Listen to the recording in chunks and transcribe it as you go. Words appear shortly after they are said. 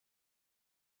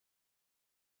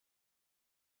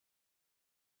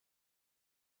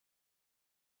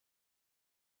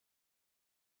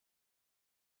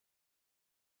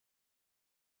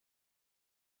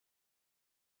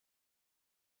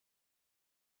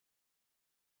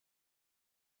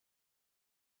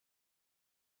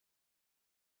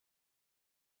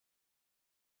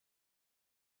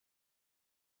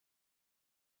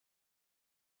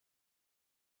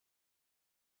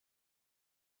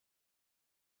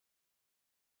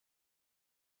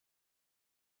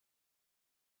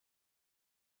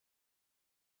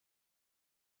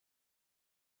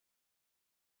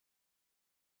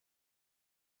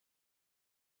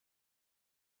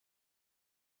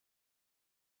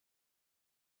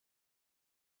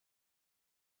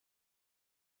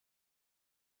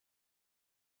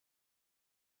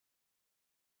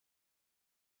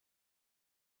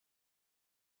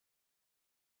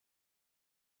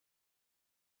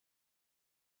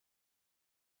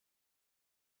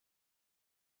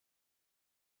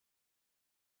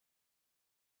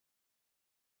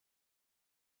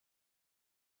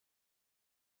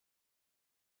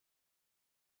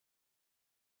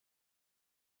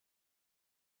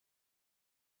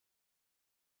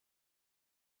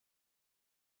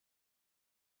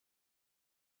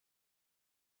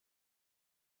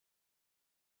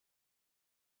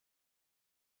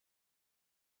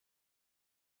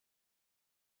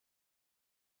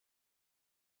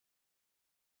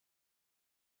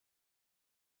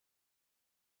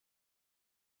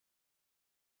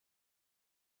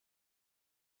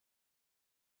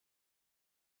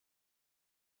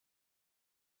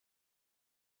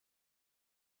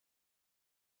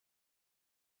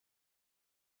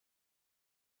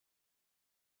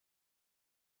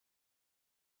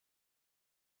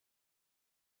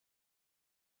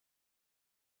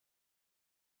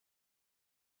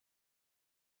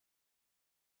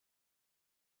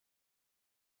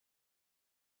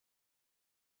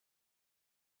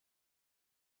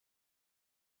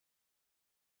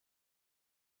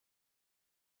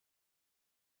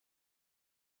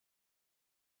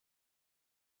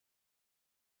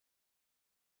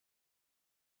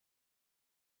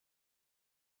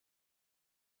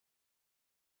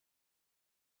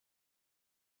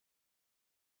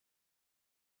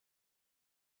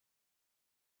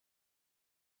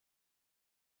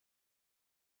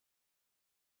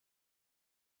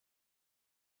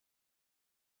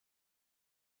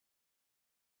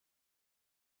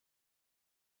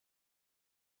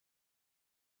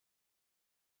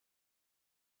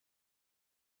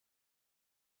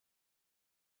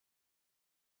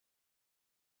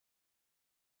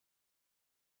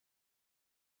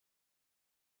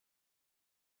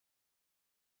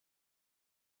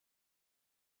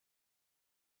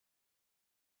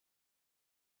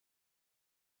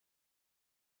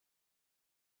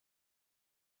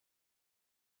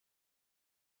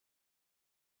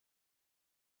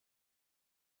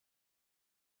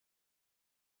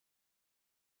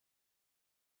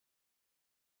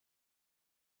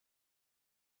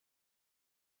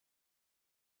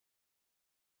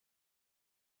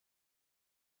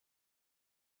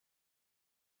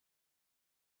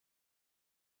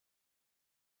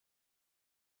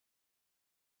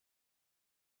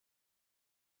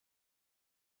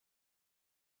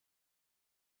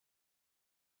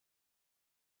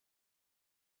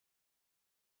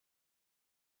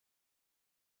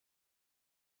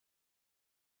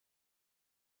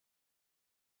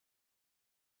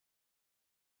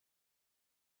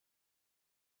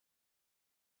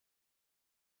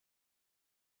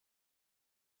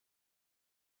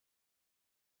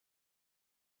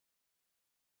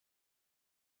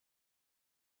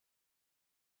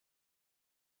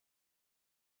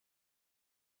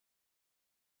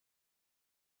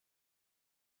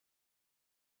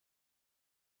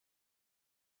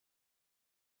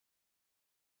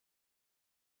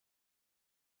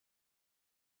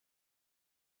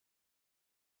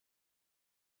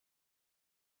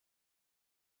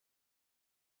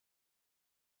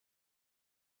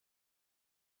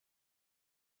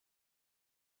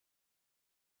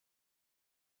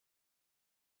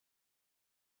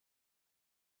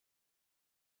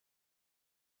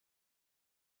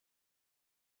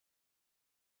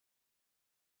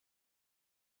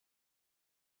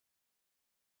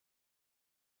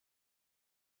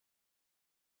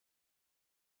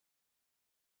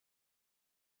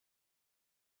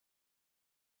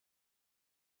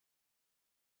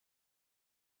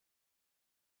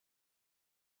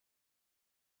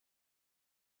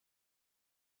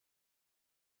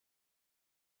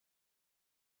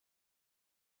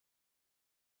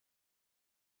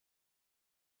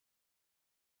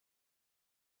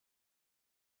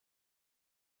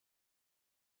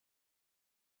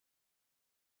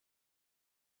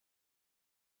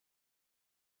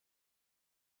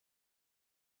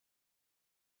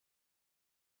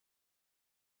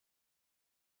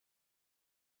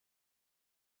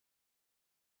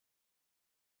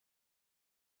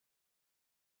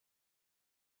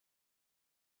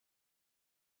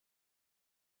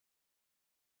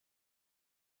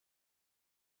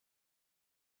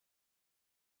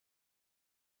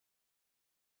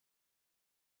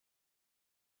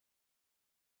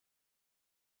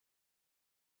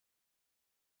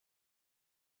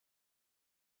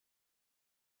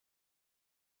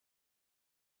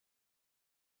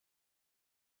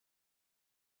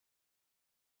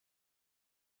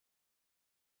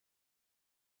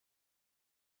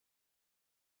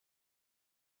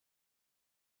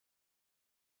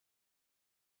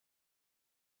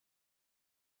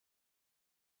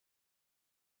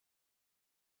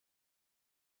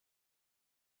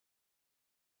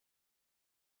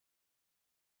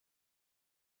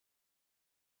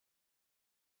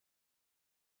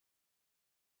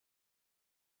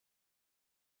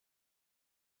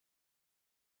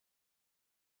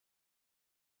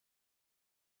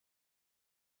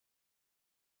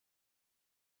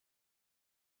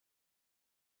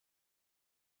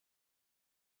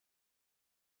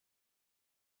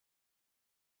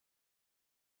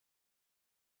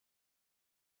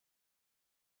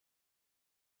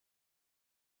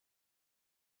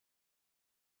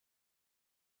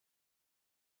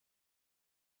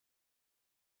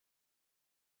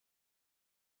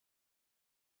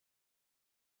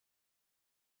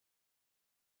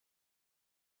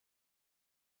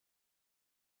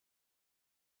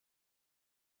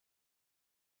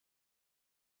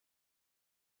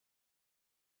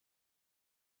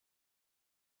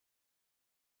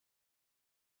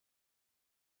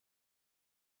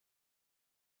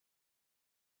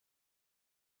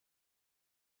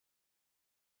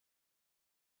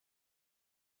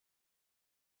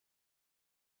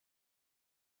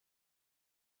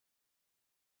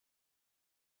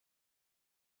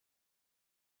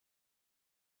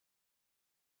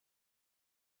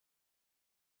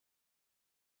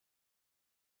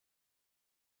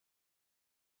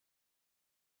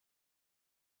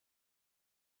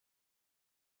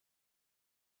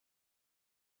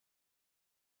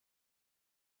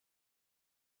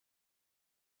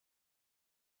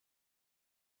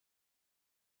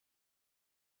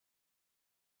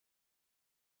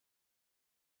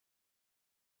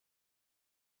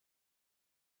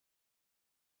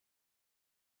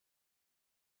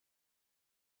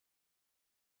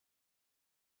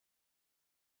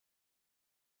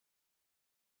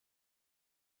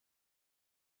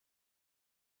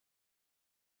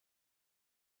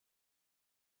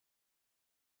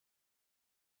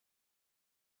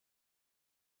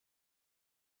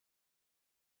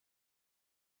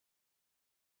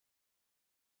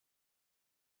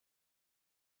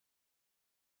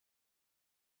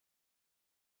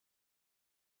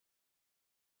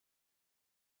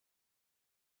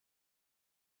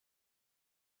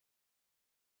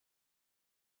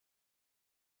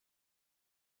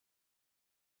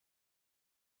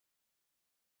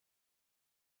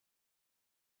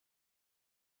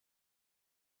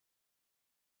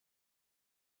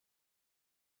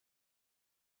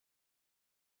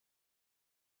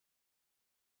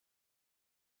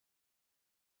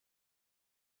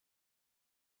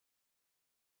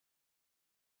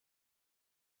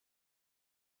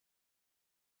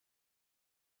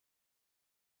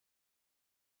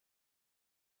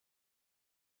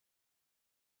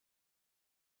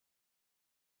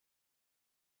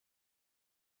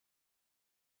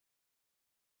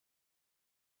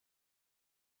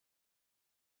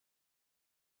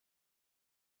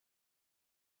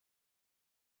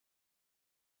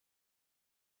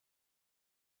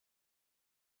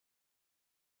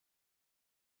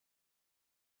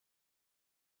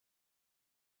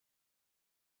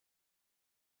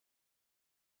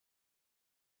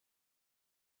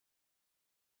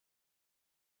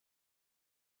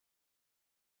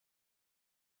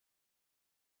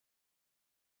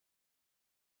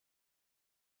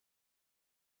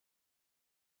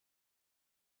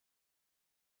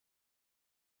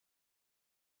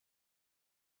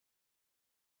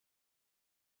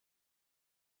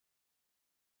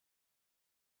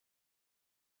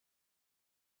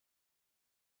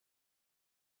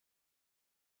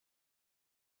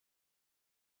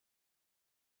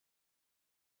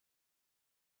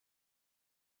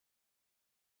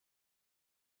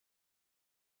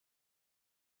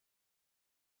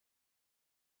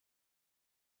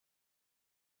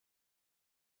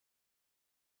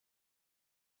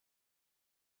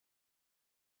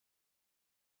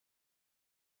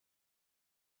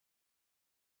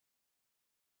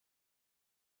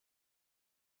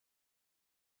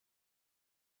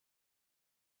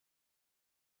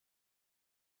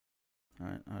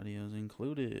Alright, audio's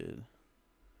included.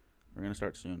 We're gonna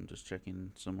start soon. Just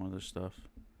checking some other stuff.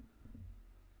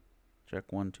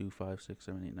 Check 1, 2, 5, 6,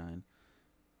 7, 8, 9.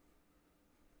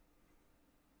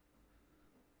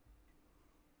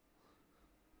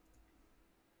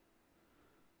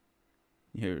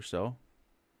 You hear yourself?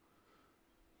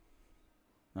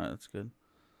 Alright, that's good.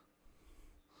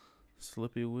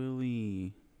 Slippy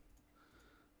Willy.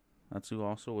 That's who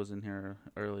also was in here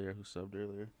earlier, who subbed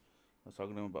earlier. I was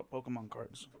talking to him about Pokemon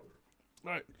cards.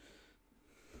 Alright.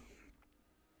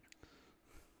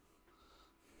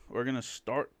 We're gonna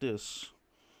start this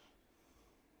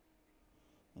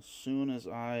as soon as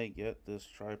I get this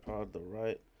tripod the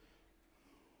right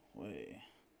way.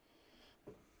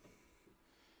 I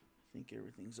think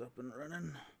everything's up and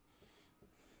running.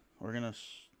 We're gonna...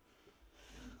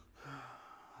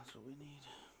 That's what we need.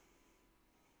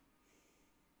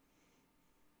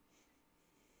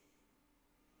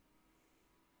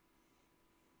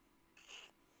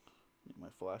 Need my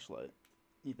flashlight.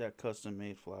 Need that custom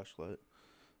made flashlight.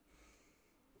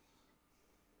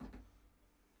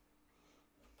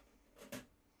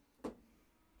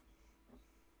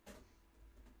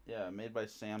 Yeah, made by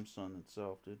Samsung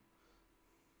itself, dude.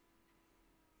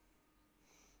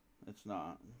 It's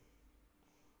not.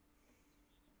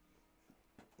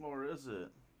 Or is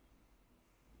it?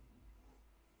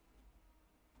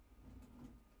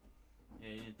 Yeah,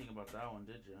 you didn't think about that one,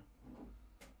 did you?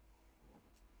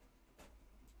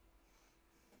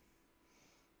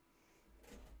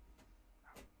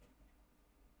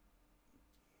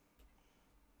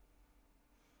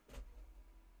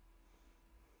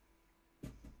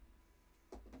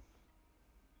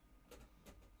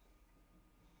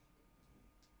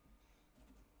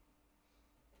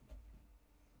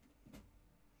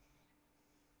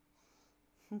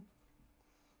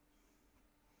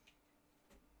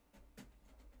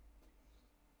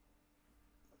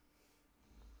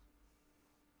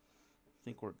 I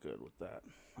think we're good with that.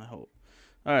 I hope.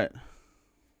 All right.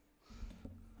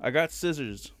 I got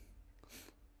scissors.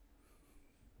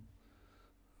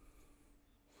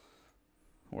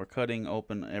 We're cutting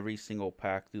open every single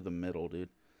pack through the middle, dude.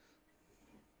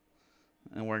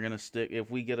 And we're going to stick... If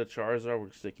we get a Charizard,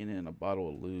 we're sticking it in a bottle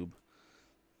of lube.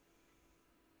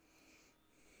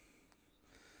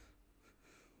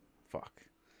 Fuck.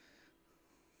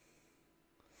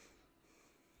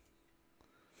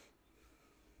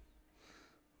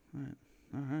 Alright.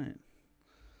 Alright.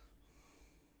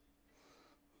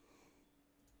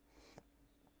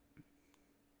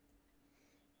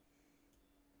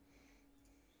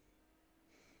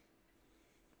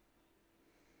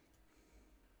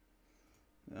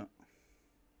 Yeah.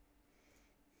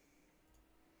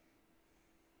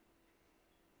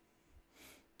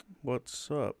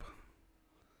 What's up?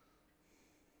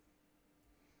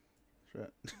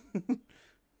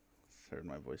 Heard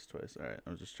my voice twice. Alright, I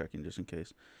was just checking just in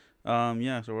case.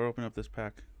 Yeah, so we're opening up this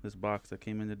pack, this box that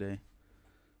came in today.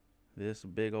 This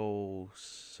big old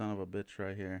son of a bitch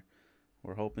right here.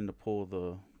 We're hoping to pull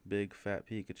the big fat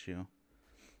Pikachu.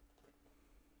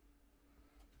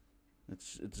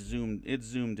 It's zoomed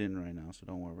in right now, so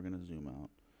don't worry, we're gonna zoom out.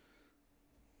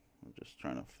 I'm just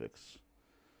trying to fix.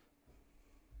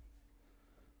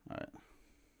 Alright.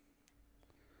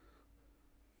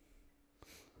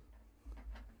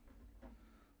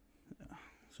 Yeah.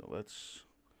 So let's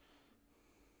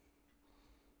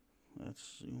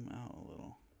zoom out a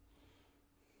little.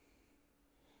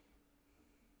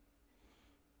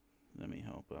 Let me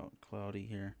help out Cloudy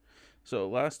here. So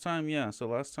last time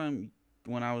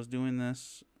when I was doing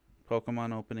this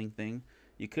Pokemon opening thing,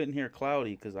 you couldn't hear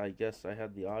Cloudy because I guess I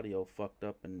had the audio fucked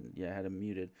up and I had him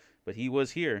muted. But he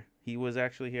was here. He was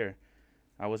actually here.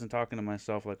 I wasn't talking to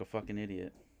myself like a fucking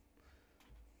idiot.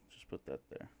 Just put that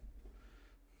there.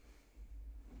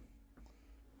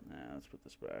 Nah, let's put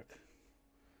this back.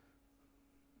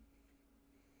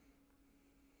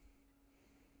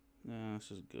 Nah, this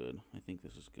is good. I think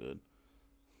this is good.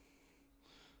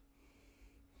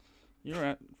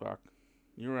 You're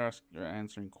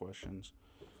answering questions.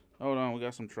 Hold on, we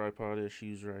got some tripod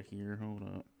issues right here. Hold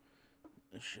up.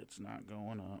 This shit's not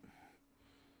going up.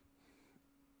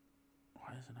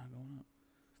 Why is it not going up?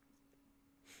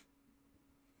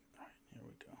 Alright, here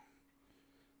we go.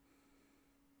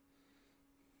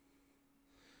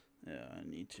 Yeah, I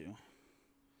need to.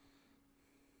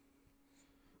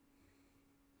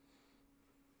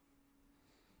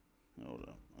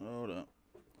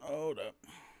 Hold up.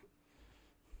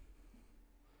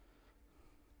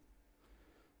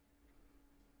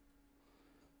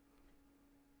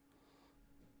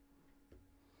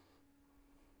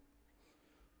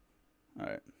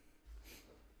 Alright.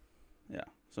 Yeah,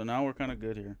 so now we're kind of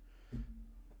good here.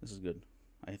 This is good.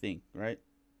 I think, right?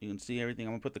 You can see everything.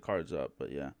 I'm going to put the cards up,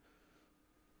 but yeah.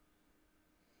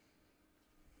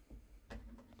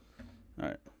 All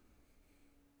right.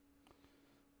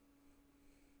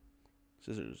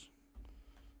 Scissors.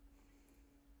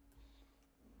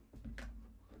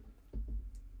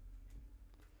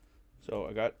 So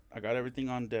I got everything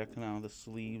on deck now. The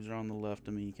sleeves are on the left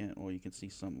of me. You can't, well, you can see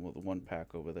some, well, the one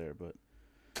pack over there, but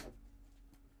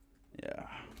yeah,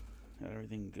 got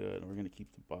everything good. We're gonna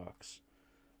keep the box.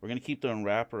 We're gonna keep the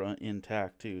unwrapper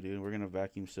intact too, dude. We're gonna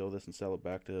vacuum seal this and sell it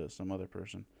back to some other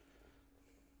person.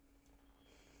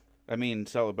 I mean,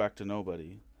 sell it back to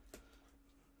nobody.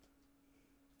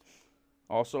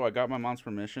 Also, I got my mom's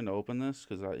permission to open this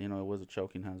because it was a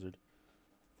choking hazard.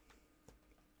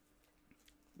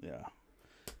 Yeah.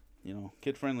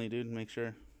 Kid friendly, dude. Make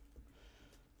sure.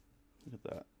 Look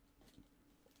at that.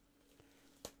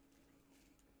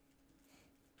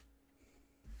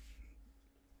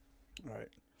 All right.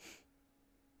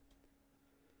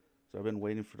 So I've been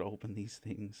waiting to open these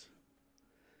things.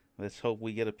 Let's hope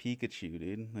we get a Pikachu,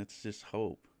 dude. Let's just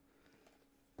hope.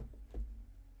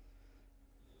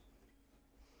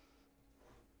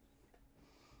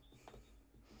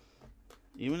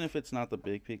 Even if it's not the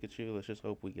big Pikachu, let's just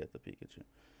hope we get the Pikachu.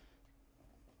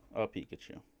 A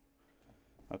Pikachu.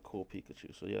 A cool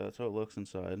Pikachu. So yeah, that's how it looks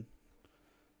inside.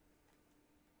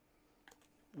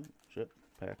 Oh, shit.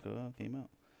 Pack came out.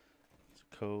 It's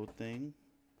a code thing.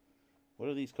 What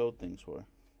are these code things for?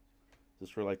 Is this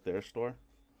for like their store?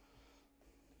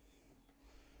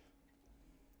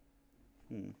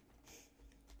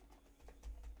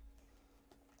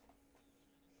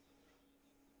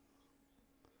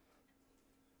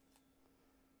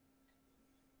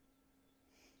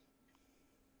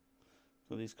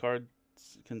 So these cards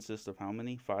consist of how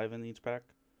many? 5 in each pack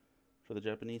for the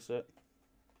Japanese set?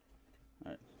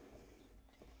 Alright.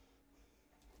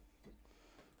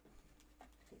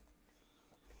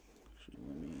 Actually,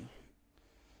 let me...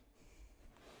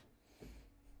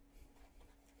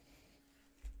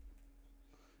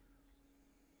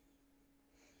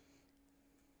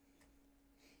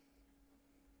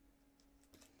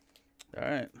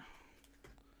 Alright.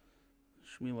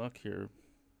 Wish me luck here.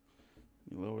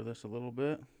 Let me lower this a little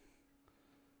bit.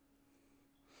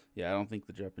 Yeah, I don't think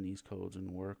the Japanese codes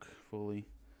didn't work fully.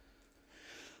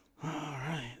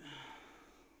 Alright.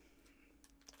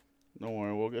 Don't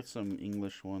worry, we'll get some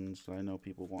English ones. I know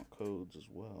people want codes as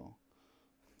well.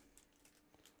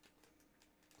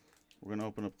 We're going to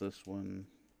open up this one.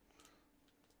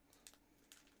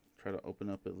 Try to open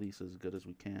up at least as good as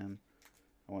we can.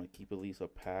 I want to keep at least a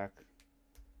pack,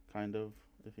 kind of,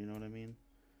 if you know what I mean.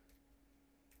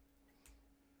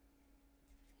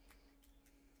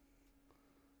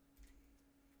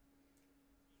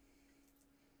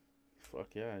 Fuck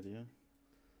yeah, I do.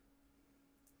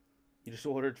 You just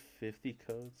ordered 50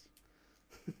 codes?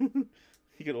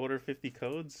 You could order 50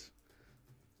 codes?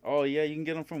 Oh yeah, you can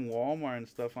get them from Walmart and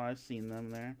stuff. I've seen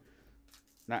them there.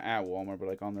 Not at Walmart, but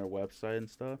like on their website and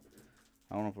stuff.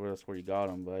 I don't know if that's where you got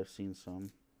them, but I've seen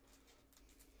some.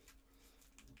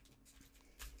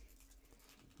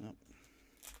 Yep.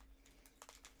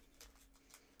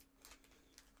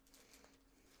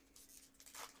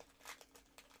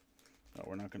 Oh,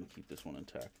 we're not going to keep this one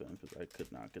intact then, because I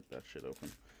could not get that shit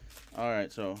open.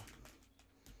 Alright, so...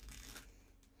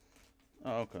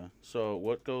 Oh, okay. So,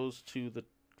 what goes to the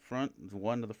front?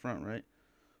 1 to the front, right?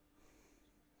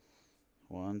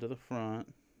 1 to the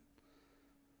front.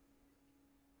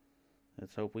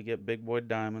 Let's hope we get Big Boy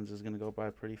Diamonds. This is going to go by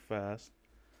pretty fast.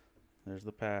 There's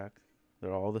the pack.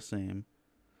 They're all the same.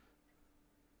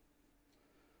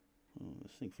 Oh,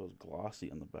 this thing feels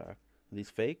glossy on the back. Are these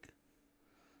fake?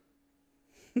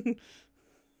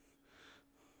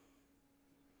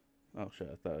 Oh shit,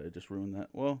 I thought I just ruined that.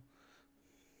 Well,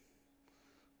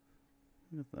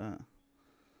 look at that.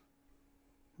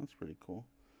 That's pretty cool.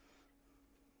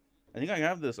 I think I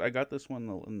have this. I got this one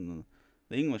in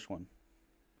the English one.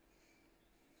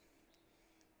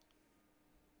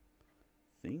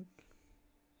 Think.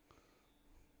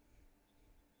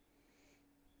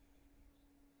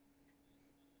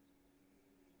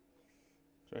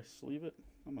 Should I sleeve it?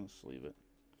 I'm gonna sleeve it.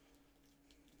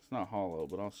 It's not hollow,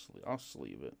 but I'll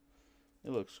sleeve it.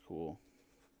 It looks cool.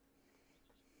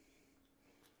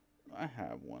 I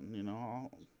have one, you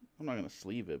know. I'm not gonna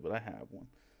sleeve it, but I have one.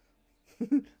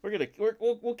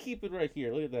 We'll keep it right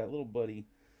here. Look at that little buddy.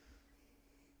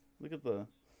 Look at the.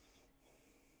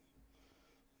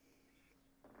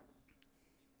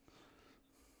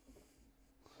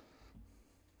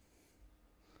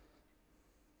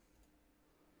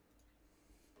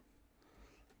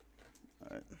 All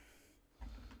right.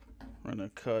 We're gonna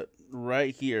cut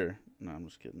right here. No, I'm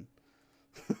just kidding.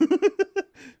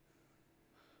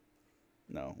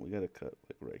 No, we gotta cut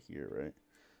like right here,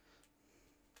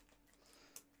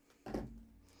 right?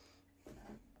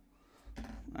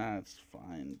 That's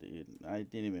fine, dude. I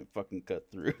didn't even fucking cut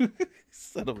through.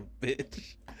 Son of a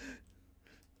bitch.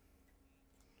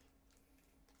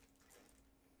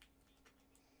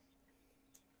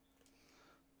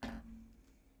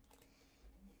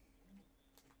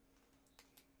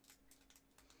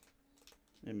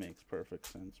 It makes perfect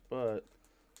sense, but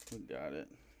we got it.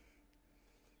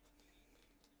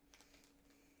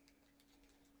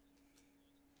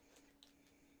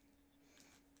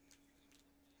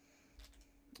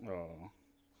 Oh.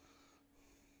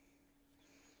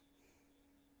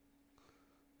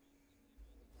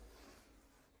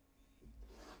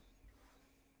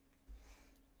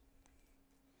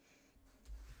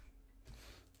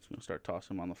 Just gonna start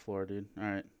tossing them on the floor, dude.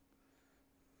 Alright.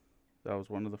 That was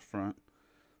one to the front.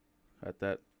 Got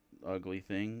that ugly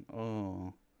thing.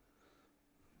 Oh.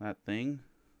 That thing.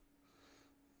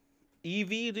 EV,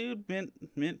 dude.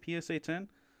 Mint PSA 10.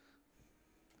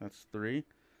 That's 3.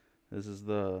 This is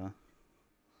the...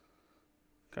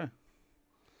 Okay.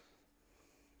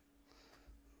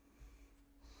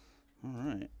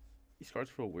 Alright. These cards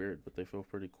feel weird, but they feel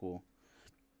pretty cool.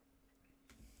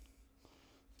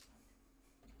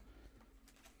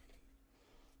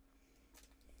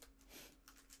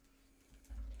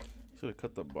 Should have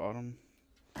cut the bottom.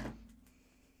 Just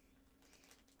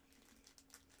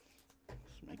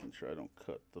making sure I don't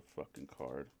cut the fucking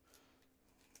card.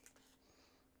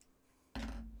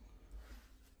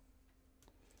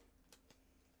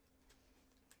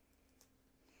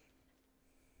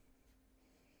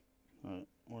 Alright,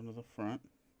 one to the front.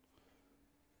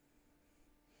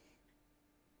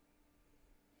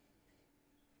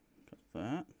 Got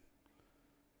that.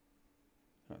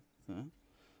 Got that.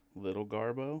 Little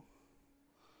Garbo.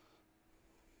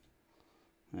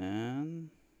 And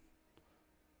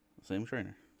same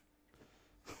trainer.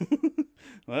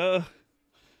 Well,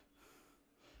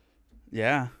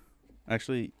 yeah,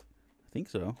 actually, I think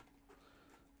so.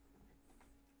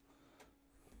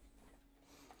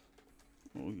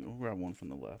 We'll grab one from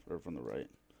the left or from the right.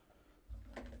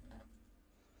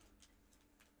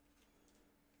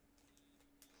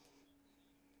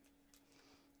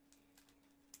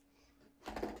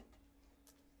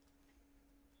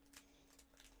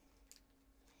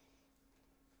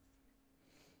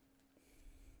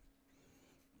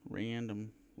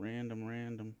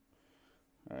 Random.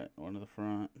 Alright, one to the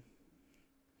front.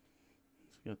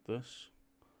 Let's get this.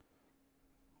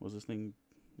 Was this thing?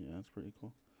 Yeah, that's pretty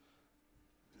cool.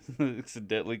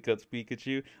 Accidentally cuts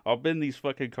Pikachu. I'll bend these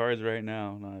fucking cards right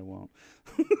now. No, I won't.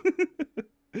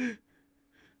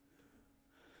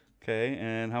 Okay,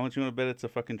 and how much you want to bet it's a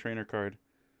fucking trainer card?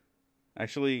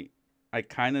 Actually, I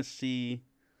kind of see...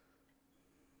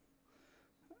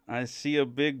 I see a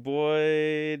big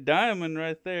boy diamond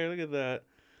right there. Look at that.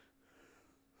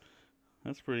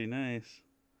 That's pretty nice.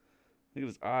 Look at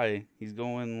his eye. He's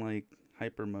going like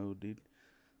hyper mode, dude.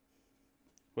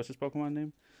 What's his Pokemon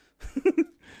name?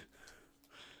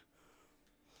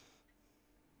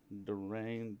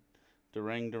 Durang.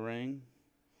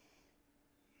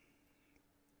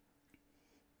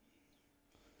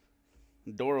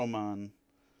 Doromon.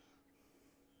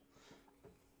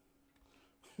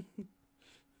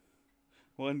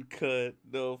 One cut.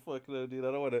 No, fuck no, dude.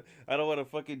 I don't wanna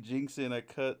fucking jinx it and I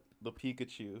cut the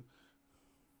Pikachu.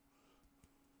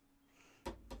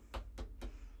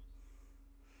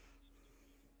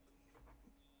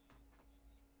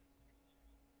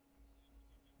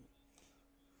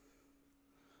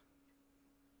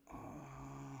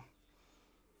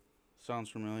 Sounds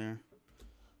familiar.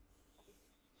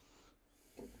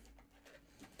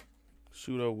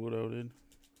 Pseudo Wudo, dude.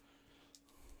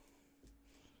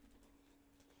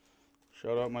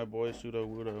 Shout out my boy Pseudo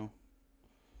Wudo.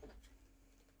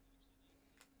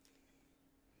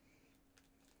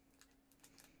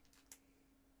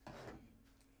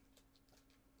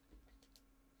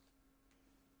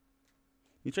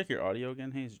 You check your audio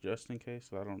again, Hayes, just in case?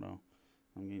 I don't know.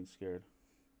 I'm getting scared.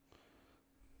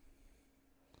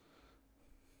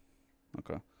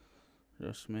 Okay.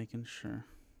 Just making sure.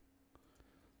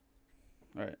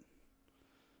 Alright.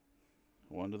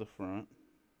 One to the front.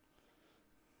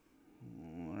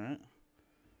 Alright.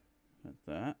 Got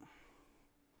that.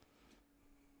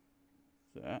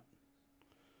 That.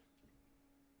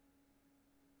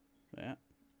 That.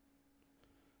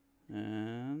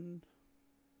 And...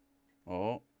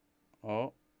 Oh.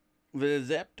 The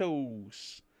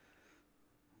Zapdos.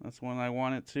 That's one I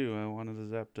wanted too. I wanted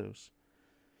the Zapdos.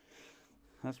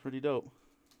 That's pretty dope.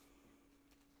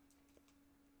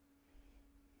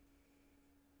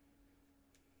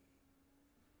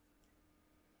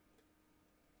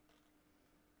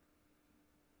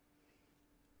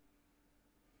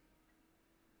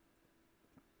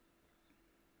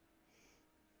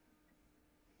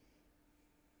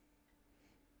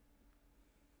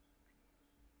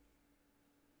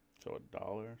 So $1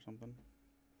 or something.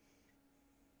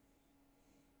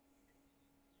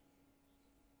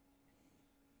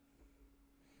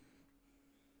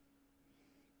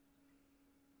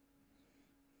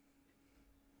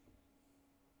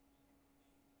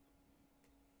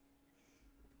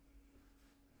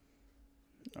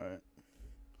 All right.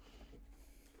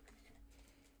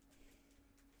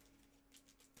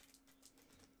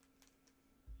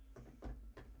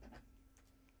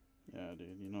 Yeah,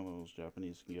 dude. You know those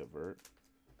Japanese can get vert.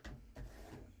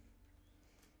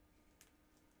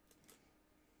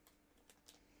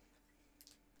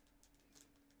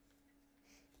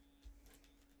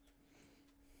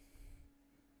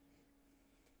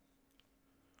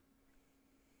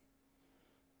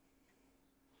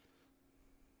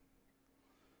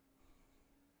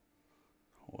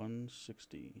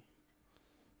 $160.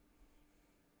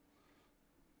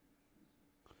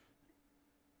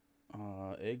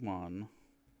 Eggmon.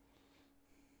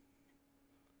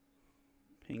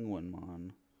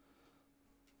 Penguinmon.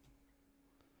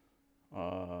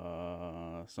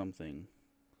 Something.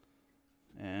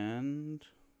 And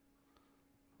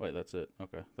wait, that's it.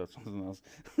 Okay, that's something else.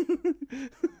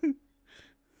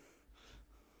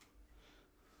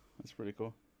 That's pretty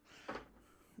cool.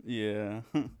 Yeah.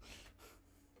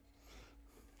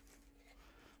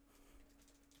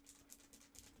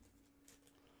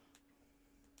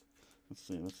 Let's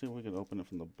see. Let's see if we can open it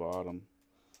from the bottom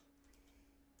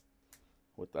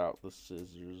without the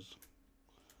scissors.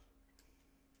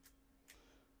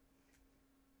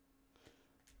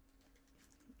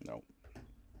 Nope.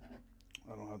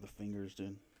 I don't have the fingers,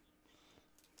 dude.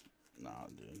 Nah,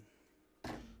 dude.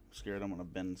 I'm scared I'm gonna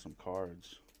bend some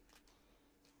cards.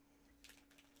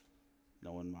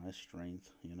 Knowing my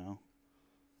strength, you know?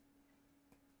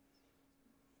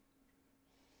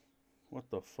 What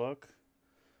the fuck?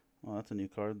 Oh, that's a new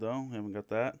card, though. We haven't got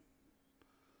that.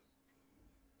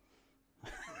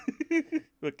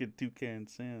 Fucking Toucan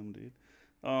Sam, dude.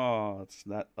 Oh, it's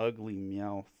that ugly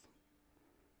Meowth.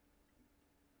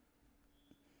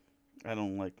 I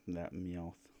don't like that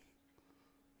Meowth.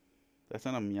 That's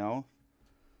not a Meowth.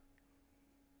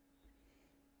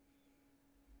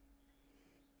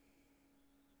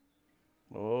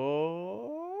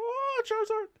 Oh,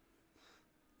 Charizard.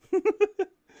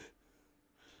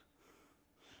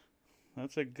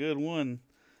 That's a good one.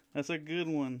 That's a good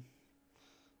one.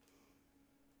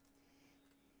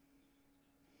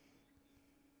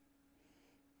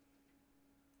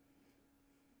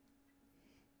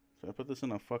 Should I put this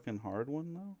in a fucking hard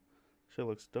one, though? Shit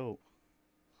looks dope.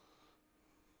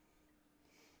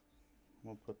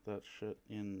 We'll put that shit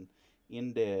in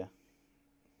there.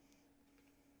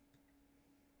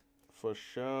 For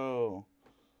sure.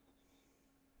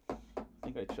 I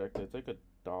think I checked it. It's like $1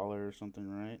 or something,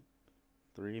 right?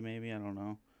 3 maybe? I don't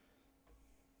know.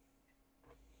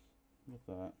 Look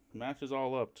at that. Matches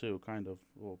all up too, kind of.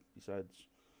 Well, besides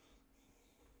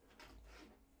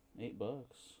 $8.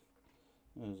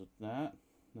 There's that.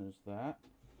 There's that.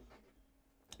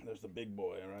 There's the big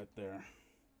boy right there.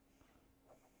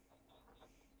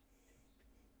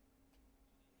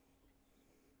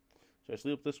 Should I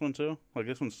sleeve up this one too? Like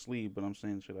this one's sleeve, but I'm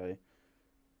saying should I?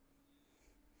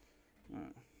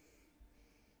 Alright.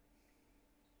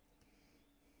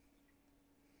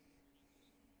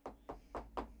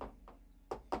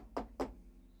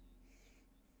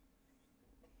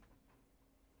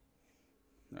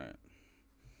 Alright.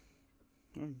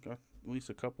 Got at least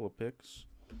a couple of picks.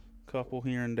 Couple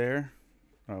here and there.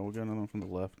 Alright, we'll get another one from the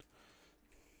left.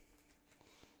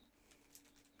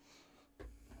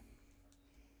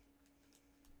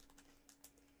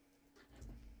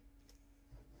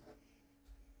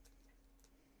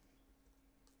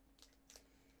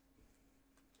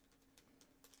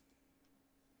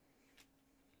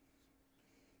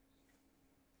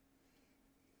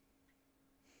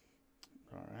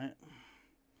 Alright.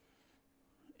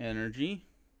 Energy.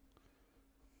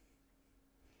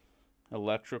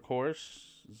 Electric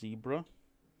Horse. Zebra.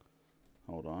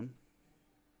 Hold on.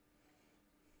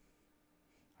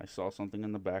 I saw something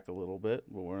in the back a little bit,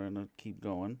 but we're going to keep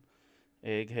going.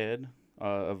 Egghead.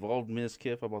 Evolved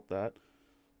Mizkif. How about that?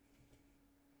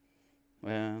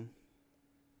 Man.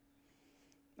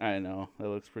 I know. That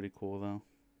looks pretty cool, though.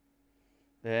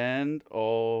 And,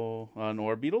 oh, an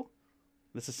Orbeetle?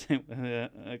 This is the same.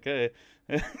 Okay.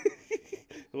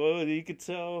 Well, you could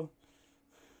tell.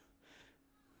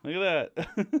 Look at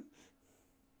that.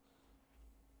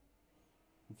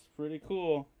 It's pretty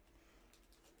cool.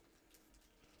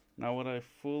 Not what I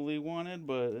fully wanted,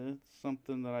 but it's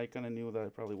something that I kind of knew that I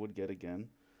probably would get again.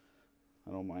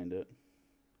 I don't mind it.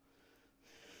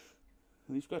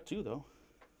 At least got 2, though.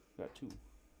 Got 2.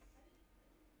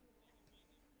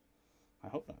 I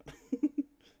hope not.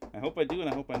 I hope I do and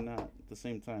I hope I'm not at the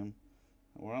same time.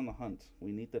 We're on the hunt.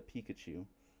 We need the Pikachu.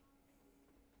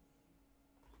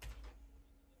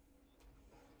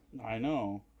 I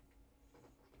know.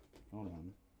 Hold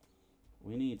on.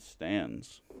 We need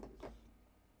stands.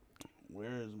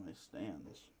 Where is my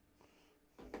stands?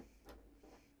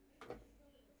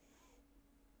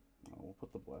 Oh, we'll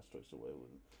put the Blastoise away.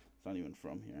 It's not even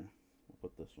from here. We'll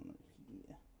put this one over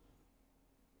here.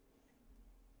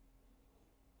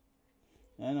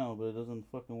 I know, but it doesn't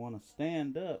fucking want to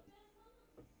stand up.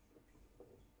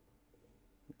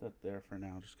 Put that there for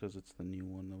now, just because it's the new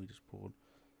one that we just pulled.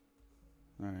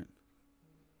 Alright.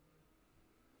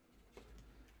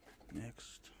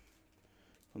 Next.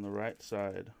 From the right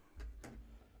side.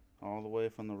 All the way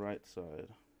from the right side.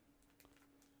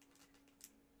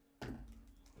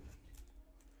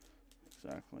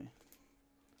 Exactly.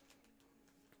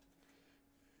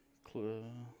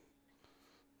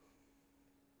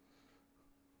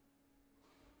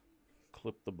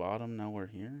 Clip the bottom, now we're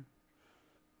here.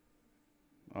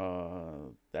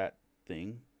 That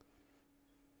thing.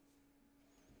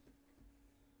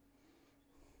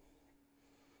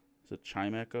 It's a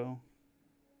chime echo.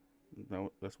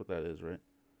 No, that's what that is, right?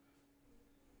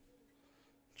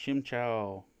 Chim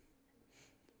Chow.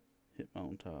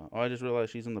 Hitmontop. Oh, I just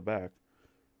realized she's in the back.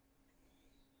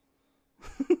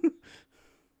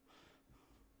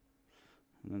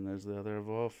 And then there's the other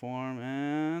evolved form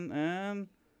and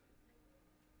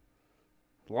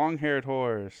long-haired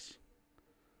horse.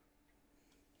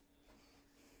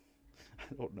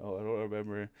 I don't know. I don't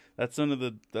remember. That's Sun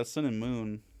and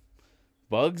Moon.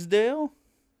 Bugsdale?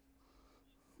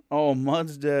 Oh,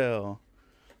 Mudsdale.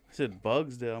 I said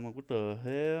Bugsdale. I'm like, what the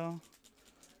hell?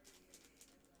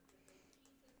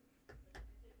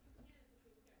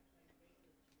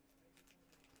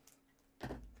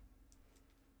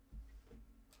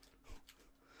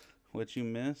 What you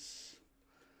miss?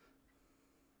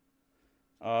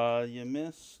 You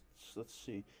missed. Let's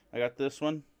see. I got this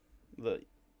one, the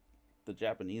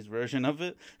Japanese version of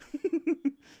it.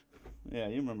 Yeah,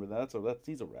 you remember that? So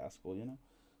he's a rascal, you know.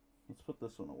 Let's put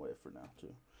this one away for now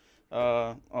too.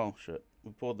 Oh shit.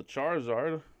 We pulled the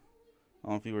Charizard. I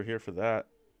don't know if you were here for that.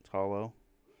 It's hollow.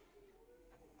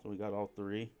 So we got all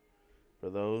three for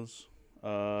those.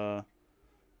 I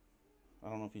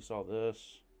don't know if you saw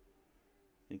this.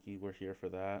 I think you were here for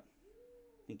that.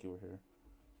 I think you were here.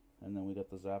 And then we got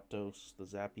the Zapdos, the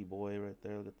Zappy boy right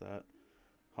there. Look at that.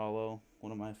 Hollow.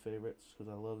 One of my favorites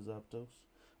because I love Zapdos.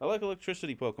 I like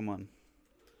electricity Pokemon.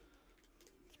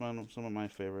 It's some of my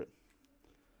favorite.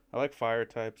 I like fire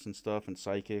types and stuff and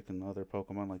psychic and other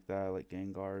Pokemon like that. I like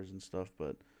Gengars and stuff,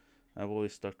 but I've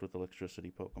always stuck with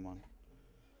electricity Pokemon.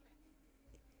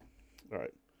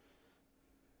 Alright.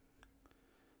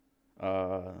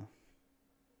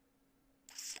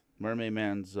 Mermaid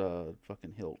Man's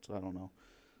fucking hilt. I don't know.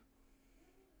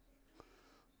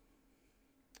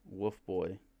 Wolf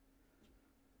Boy.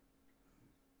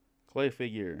 Clay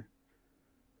figure.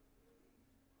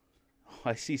 Oh,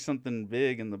 I see something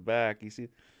big in the back. You see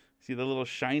the little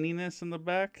shininess in the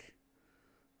back?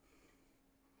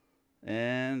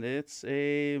 And it's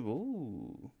a...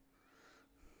 Ooh.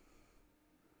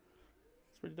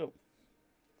 It's pretty dope.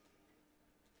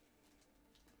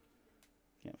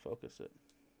 Can't focus it.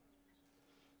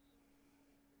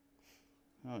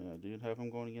 Oh yeah, dude. Have him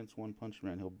going against One Punch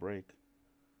Man. He'll break.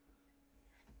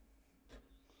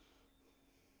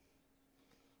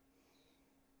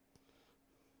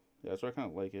 Yeah, so I kind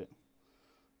of like it.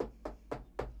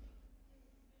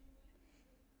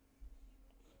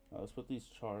 Let's put these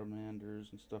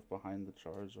Charmanders and stuff behind the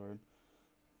Charizard.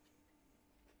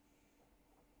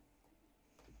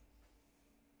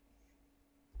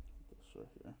 Put this right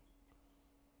here.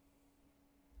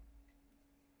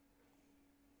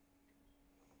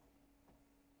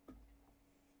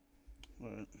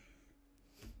 Alright.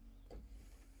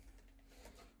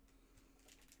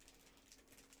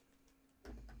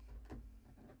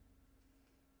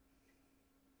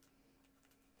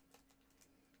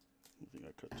 I think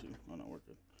I cut two. Oh no, we're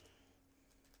good.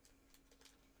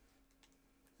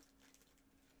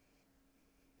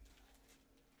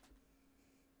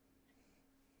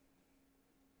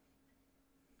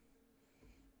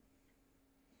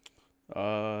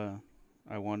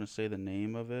 I want to say the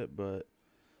name of it, but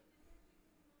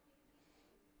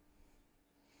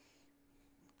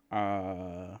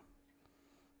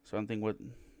something with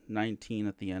 19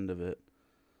 at the end of it.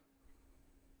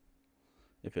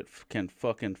 If it can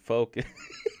fucking focus.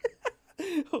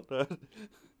 Hold on.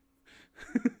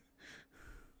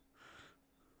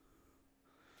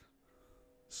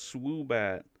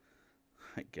 Swoobat.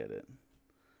 I get it.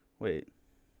 Wait.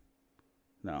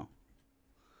 No.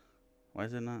 Why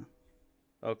is it not?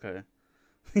 Okay.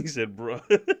 He said, bro.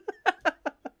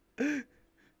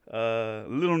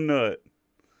 Little nut.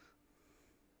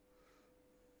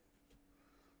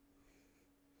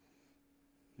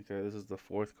 Okay, this is the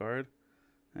fourth card.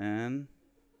 And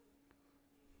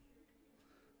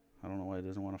I don't know why it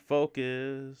doesn't want to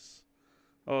focus.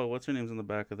 Oh, what's her name's in the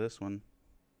back of this one?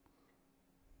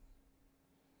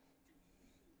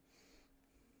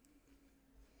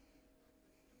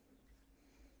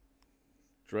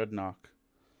 Dreadnought.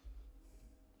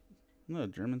 Isn't that a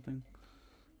German thing?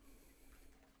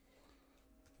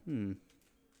 I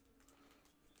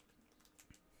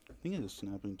think it's a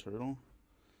snapping turtle.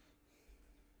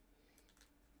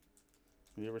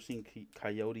 Have you ever seen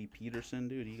Coyote Peterson,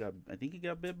 dude? I think he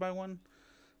got bit by one.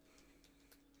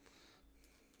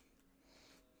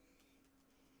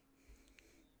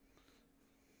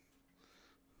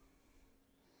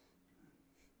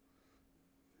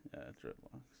 Yeah,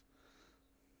 dreadlocks.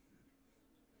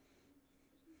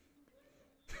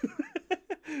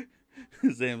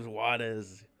 His name's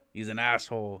Juarez. He's an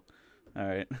asshole. All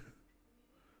right.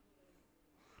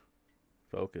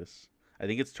 Focus. I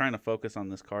think it's trying to focus on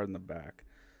this card in the back.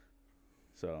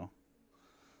 So.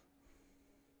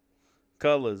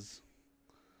 Colors.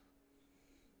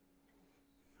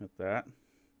 At that.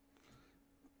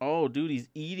 Oh, dude, he's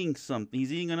eating something.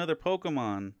 He's eating another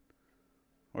Pokemon.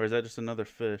 Or is that just another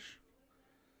fish?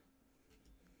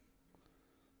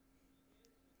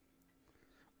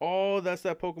 Oh, that's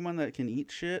that Pokemon that can eat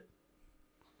shit?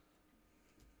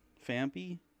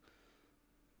 Fampy?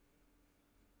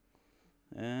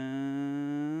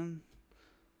 And...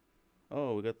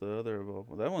 oh, we got the other...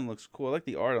 well, that one looks cool. I like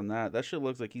the art on that. That shit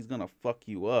looks like he's gonna fuck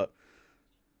you up.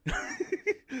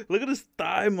 Look at his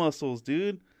thigh muscles,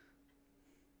 dude.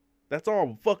 That's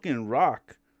all fucking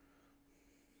rock.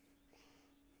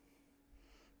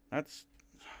 That's...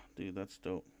 dude, that's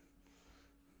dope.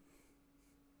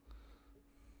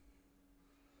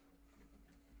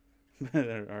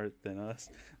 Better art than us.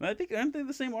 And I think, aren't they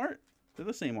the same art? They're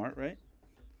the same art, right?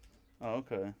 Oh,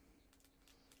 okay.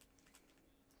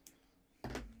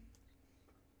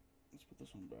 Let's put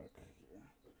this one back here.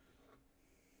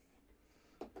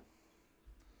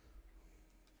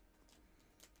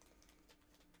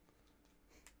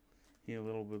 He a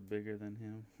little bit bigger than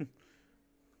him.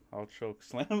 I'll choke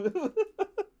slam him.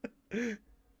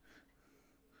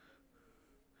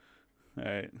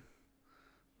 Alright.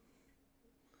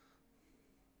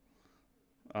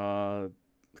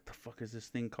 What the fuck is this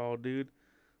thing called, dude?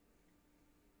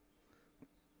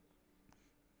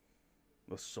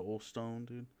 The Soul Stone,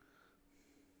 dude.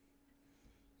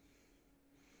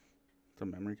 It's a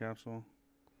memory capsule.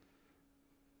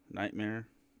 Nightmare.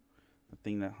 The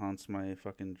thing that haunts my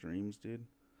fucking dreams, dude.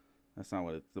 That's not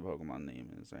what the Pokemon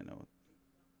name is. I know.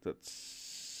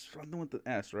 That's something with the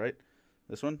S, right?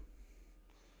 This one?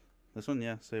 This one?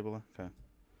 Yeah, Sableye. Okay.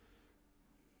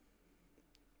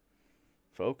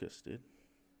 Focus, dude.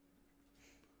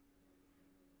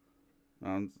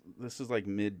 This is like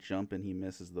mid-jump and he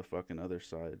misses the fucking other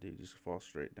side, dude. He just falls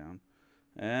straight down.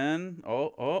 And...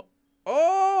 oh!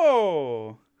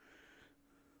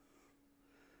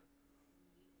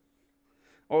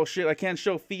 Oh, shit. I can't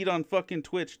show feet on fucking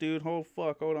Twitch, dude. Oh,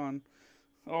 fuck. Hold on.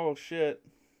 Oh, shit.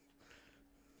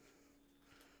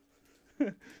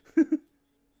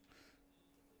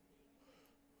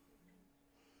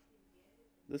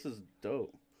 This is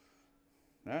dope.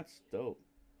 That's dope.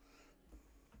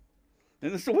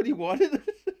 And this is what he wanted?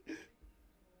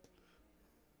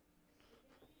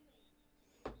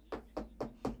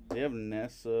 They have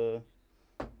Nessa.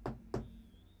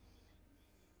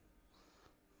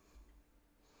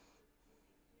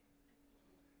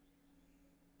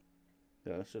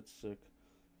 Yeah, that shit's sick.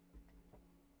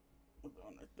 Put that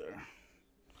one right there.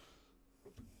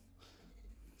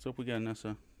 Let's hope we got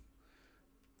Nessa.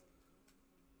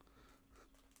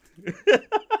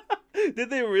 Did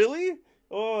they really?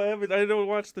 Oh, I don't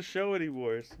watch the show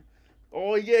anymore.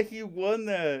 Oh yeah, he won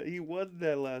that. He won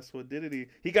that last one, didn't he?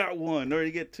 He got one, or did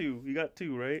he get two? He got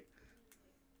two, right?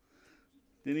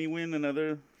 Didn't he win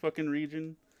another fucking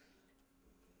region?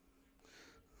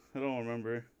 I don't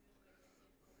remember.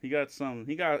 He got some.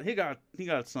 He got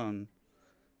some.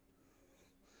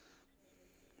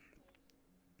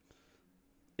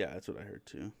 Yeah, that's what I heard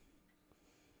too.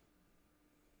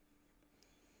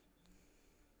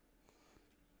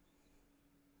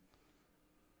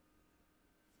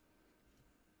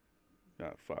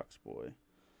 Got Fox Boy.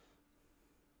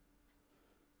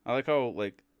 I like how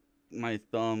like my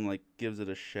thumb like gives it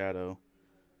a shadow.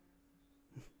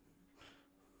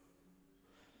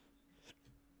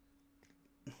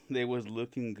 They was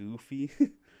looking goofy.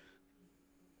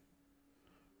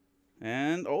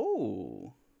 And,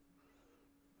 oh.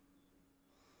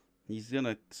 He's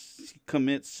gonna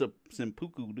commit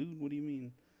seppuku, dude. What do you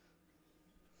mean?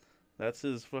 That's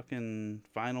his fucking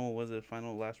final, was it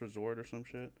final last resort or some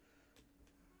shit?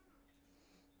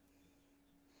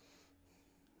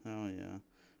 Oh, yeah.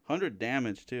 100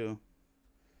 damage, too.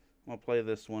 I'll play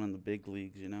this one in the big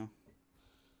leagues, you know?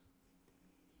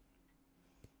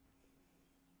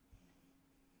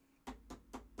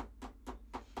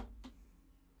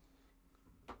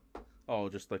 Oh,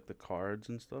 just like the cards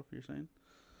and stuff, you're saying?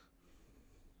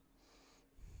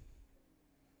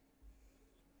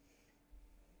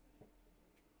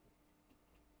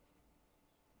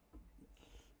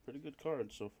 Pretty good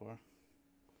cards so far.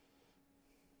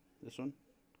 This one?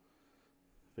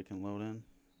 If it can load in.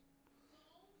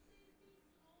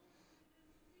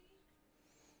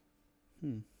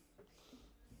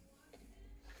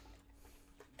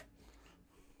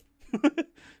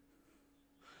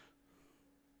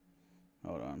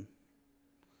 Hold on.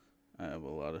 I have a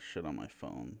lot of shit on my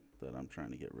phone that I'm trying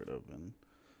to get rid of, and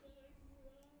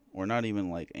or not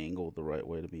even like angled the right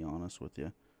way, to be honest with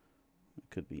you. It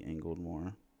could be angled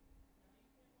more.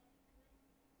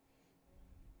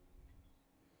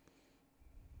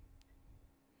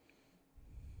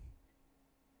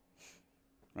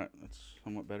 Alright, that's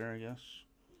somewhat better, I guess.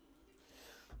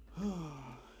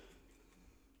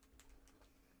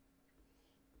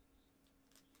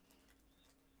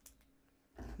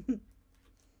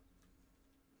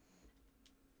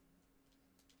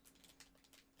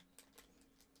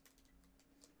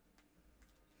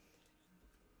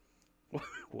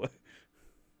 What?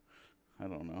 I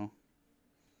don't know.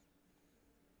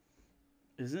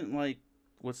 Isn't like,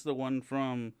 what's the one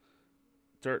from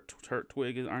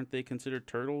Turtwig? Aren't they considered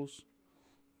turtles?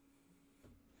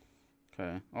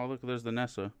 Okay. Oh, look, there's the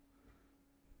Nessa.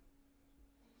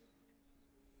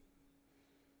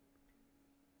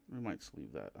 We might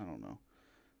sleeve that. I don't know.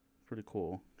 Pretty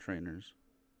cool. Trainers.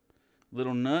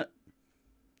 Little Nut.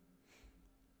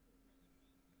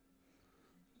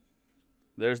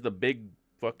 There's the big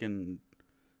fucking...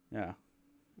 Yeah.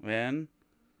 And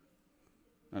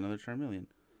another Charmeleon.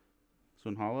 This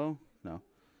one hollow? No.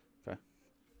 Okay.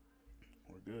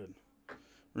 We're good.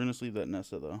 We're going to sleeve that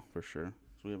Nessa, though, for sure.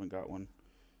 So we haven't got one.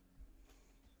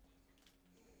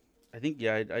 I think,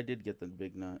 yeah, I did get the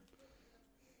big nut.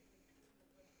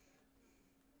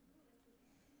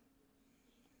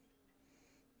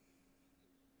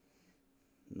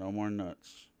 No more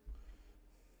nuts.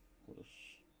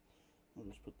 I'll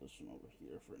just put this one over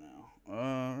here for now.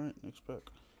 Alright, next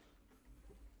pack.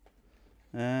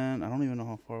 And I don't even know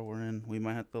how far we're in. We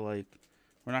might have to, like...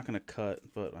 We're not going to cut,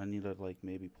 but I need to, like,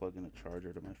 maybe plug in a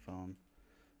charger to my phone.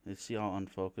 You see how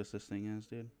unfocused this thing is,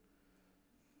 dude?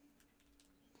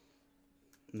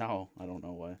 No, I don't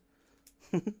know why.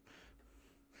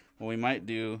 What we might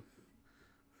do...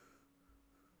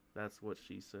 That's what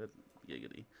she said.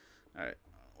 Giggity. Alright,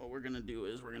 what we're going to do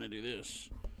is we're going to do this.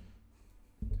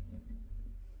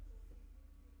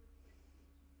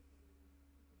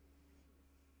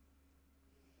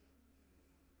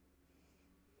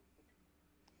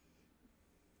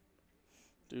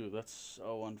 Dude, that's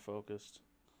so unfocused.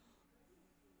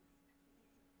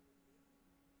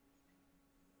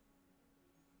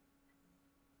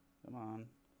 Come on.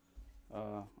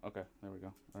 Okay, there we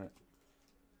go. Alright.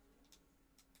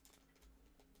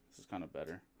 This is kind of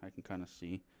better. I can kind of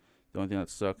see. The only thing that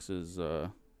sucks is, my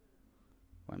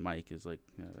mic is like,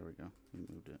 yeah, there we go. We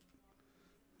moved it.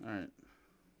 Alright.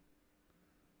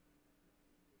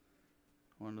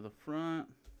 One to the front.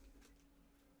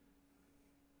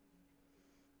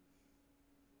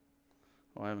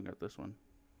 Oh, I haven't got this one.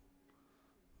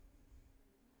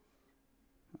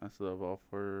 That's the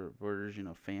Voltecker version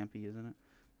of Fampy, isn't it?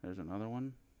 There's another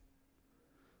one.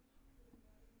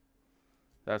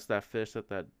 That's that fish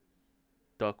that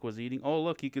duck was eating. Oh,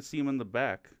 look, you can see him in the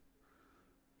back.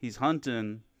 He's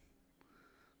hunting.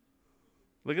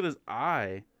 Look at his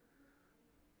eye.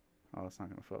 Oh, it's not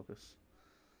going to focus.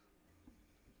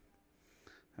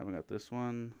 Haven't got this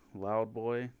one. Loud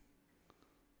Boy.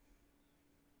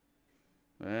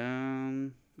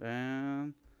 And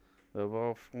the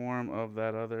evolved form of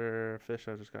that other fish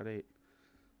I just got ate.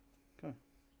 Okay.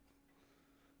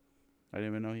 I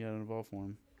didn't even know he had an evolved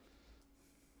form.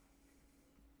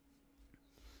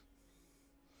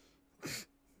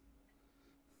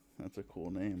 That's a cool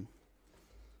name.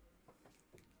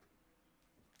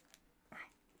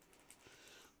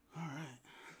 All right.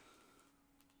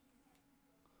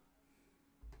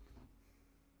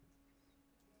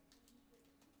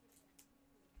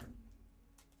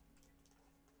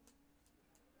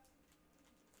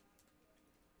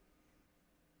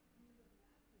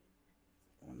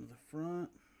 the front.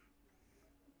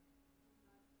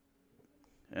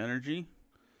 Energy.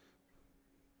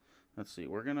 Let's see.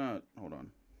 We're gonna hold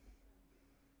on.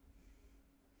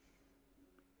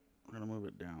 We're gonna move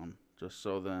it down just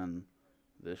so then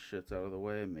this shit's out of the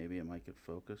way. Maybe it might get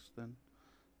focused then.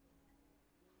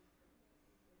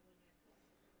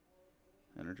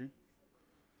 Energy.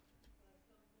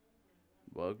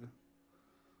 Bug.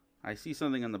 I see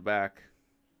something in the back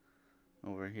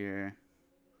over here.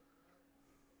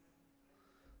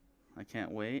 I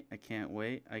can't wait. I can't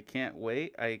wait. I can't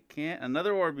wait. I can't.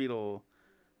 Another orbital.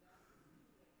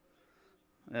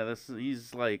 Yeah,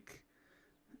 he's like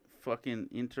fucking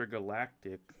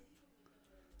intergalactic.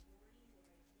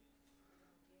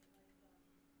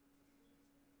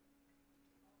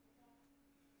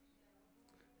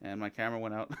 And my camera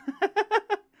went out.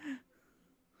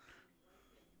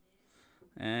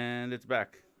 And it's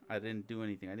back. I didn't do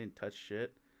anything. I didn't touch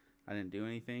shit. I didn't do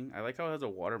anything. I like how it has a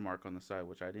watermark on the side,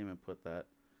 which I didn't even put that.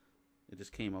 It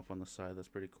just came up on the side. That's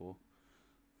pretty cool.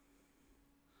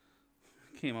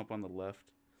 Came up on the left.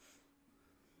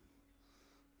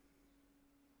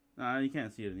 Nah, you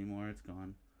can't see it anymore. It's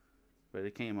gone. But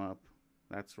it came up.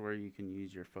 That's where you can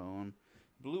use your phone.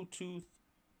 Bluetooth.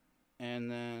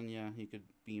 And then, yeah, you could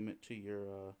beam it to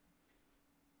your,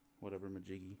 whatever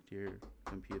majiggy, to your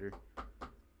computer.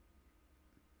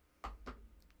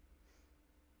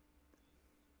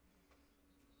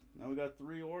 Now we got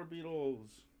 3 orbitals.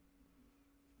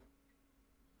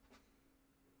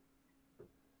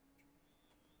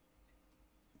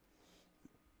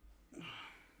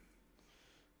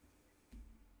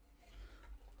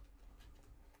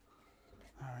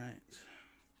 Alright.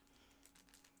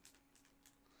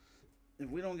 If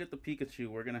we don't get the Pikachu,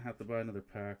 we're going to have to buy another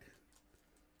pack.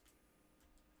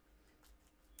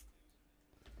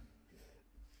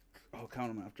 I'll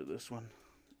count them after this one.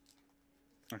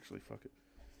 Actually, fuck it.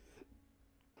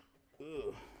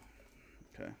 Ugh.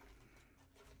 Okay.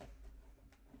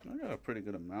 I got a pretty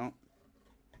good amount.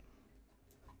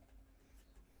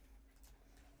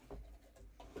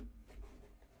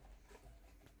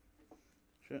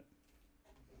 Shit.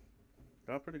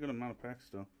 Got a pretty good amount of packs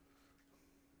still.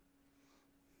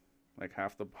 Like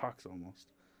half the box almost.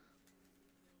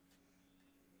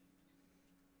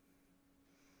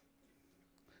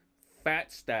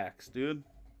 Fat stacks, dude.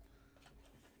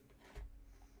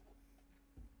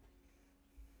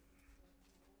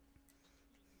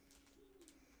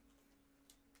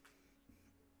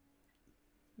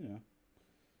 Yeah.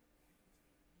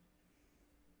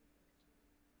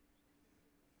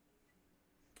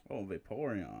 Oh,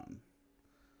 Vaporeon.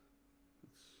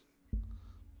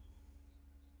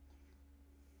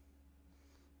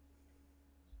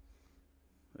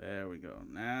 There we go.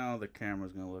 Now the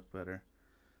camera's gonna look better.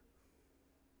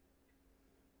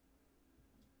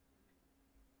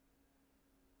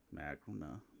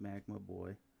 Magma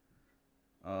boy.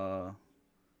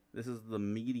 This is the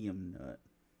medium nut.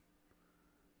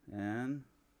 And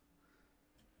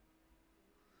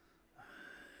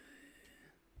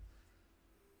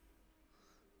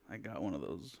I got one of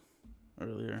those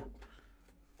earlier.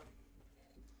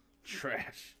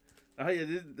 Trash. Oh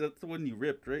yeah, that's the one you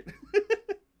ripped, right?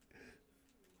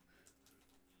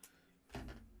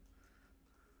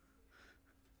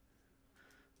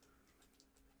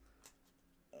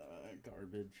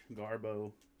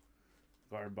 Garbage.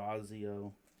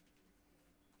 Garbazio.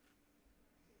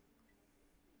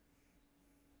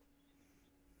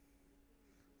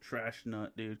 Trash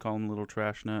nut, dude. Call him little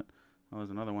trash nut. Oh, there's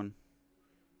another one.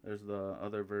 There's the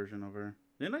other version of her.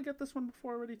 Didn't I get this one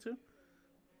before already, too?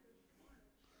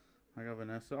 I got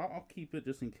Vanessa. I'll keep it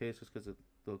just in case, just because it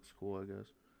looks cool, I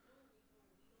guess.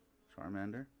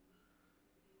 Charmander.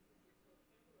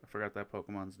 I forgot that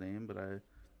Pokemon's name, but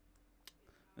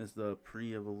it's the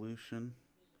pre-evolution.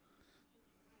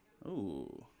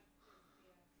 Ooh.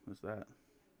 What's that?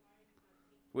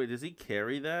 Wait, does he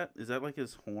carry that? Is that like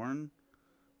his horn?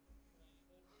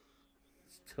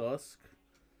 It's tusk.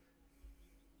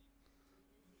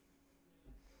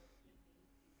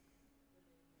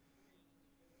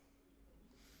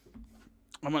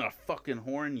 I'm gonna fucking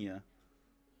horn you.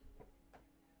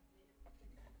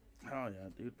 Oh yeah,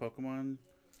 dude, Pokemon.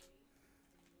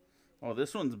 Oh,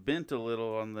 this one's bent a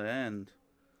little on the end.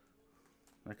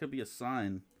 That could be a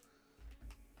sign.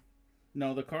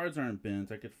 No, the cards aren't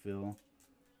bent. I could feel.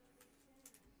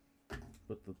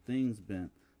 But the thing's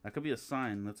bent. That could be a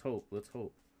sign. Let's hope. Let's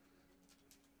hope.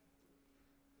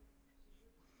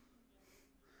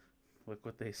 Look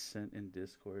what they sent in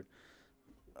Discord.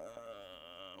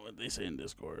 What they say in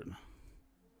Discord?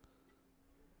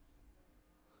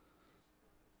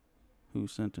 Who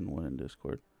sent in what in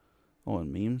Discord? Oh,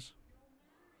 in memes?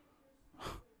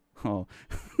 Oh,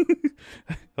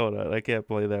 hold on. I can't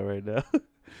play that right now.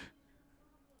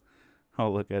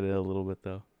 I'll look at it a little bit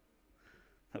though.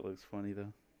 That looks funny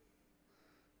though.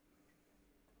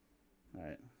 All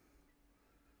right.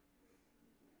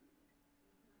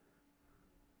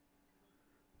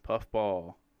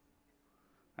 Puffball.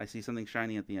 I see something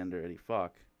shiny at the end already.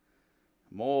 Fuck.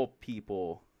 Mole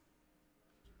people.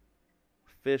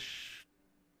 Fish.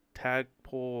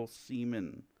 Tadpole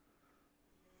semen.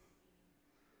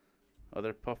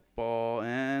 Other puffball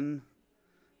and.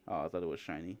 Oh, I thought it was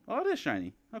shiny. Oh, it is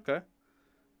shiny. Okay.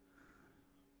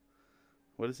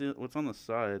 What is it? What's on the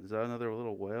side? Is that another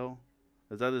little whale?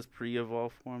 Is that his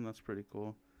pre-evolved form? That's pretty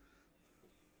cool.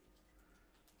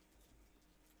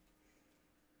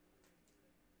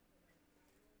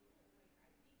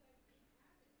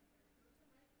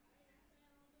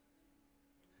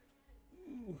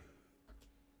 Ooh.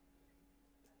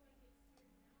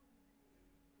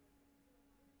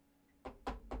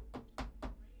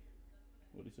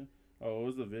 What did he say? Oh, what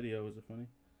was the video? Was it funny?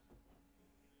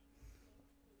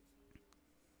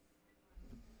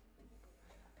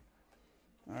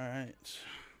 All right.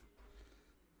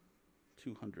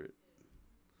 200.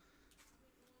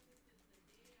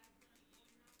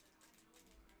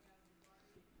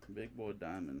 Big boy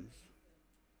diamonds.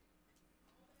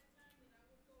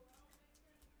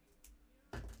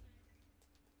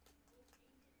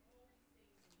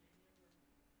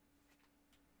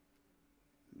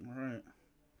 All right.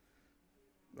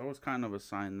 That was kind of a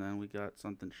sign then. We got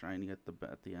something shiny at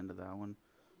the end of that one.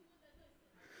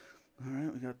 All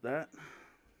right, we got that.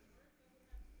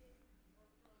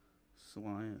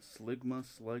 Slime, Sligma,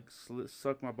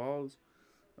 suck my balls.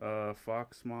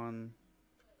 Foxmon,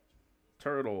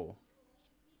 Turtle.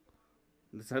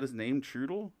 Is that his name,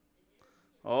 Trudel?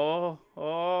 Oh,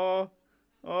 oh,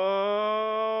 oh,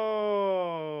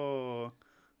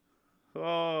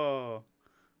 oh,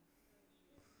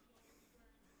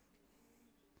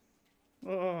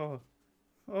 oh,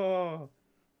 oh,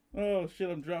 oh, shit,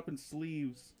 I'm dropping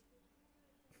sleeves.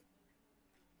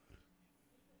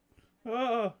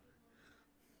 Oh,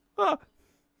 oh.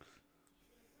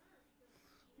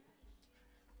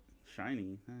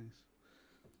 Shiny, nice.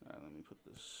 Alright, let me put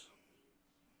this.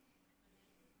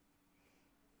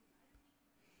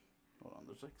 Hold on,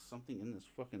 there's like something in this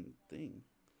fucking thing.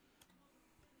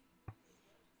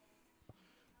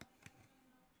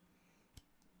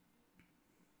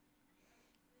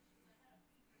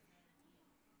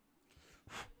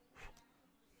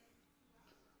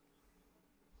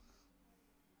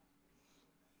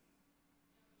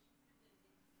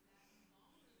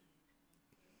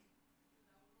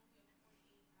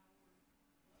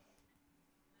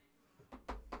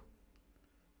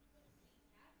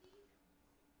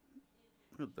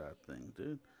 Look at that thing,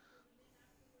 dude.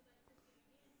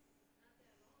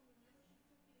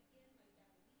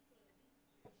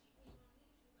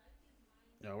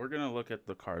 Yeah, we're gonna look at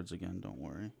the cards again, don't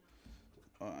worry.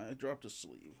 I dropped a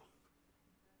sleeve.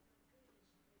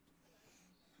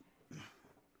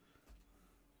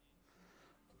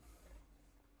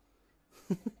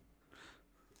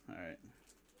 Alright.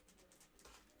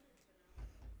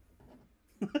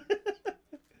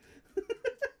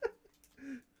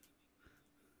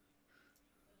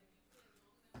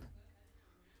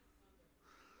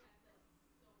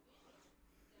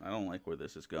 I don't like where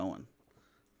this is going.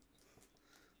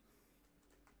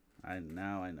 I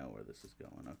know where this is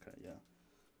going. Okay, yeah.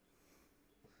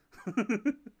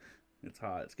 It's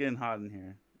hot. It's getting hot in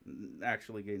here.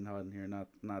 Actually getting hot in here,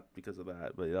 not because of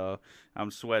that, but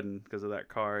I'm sweating because of that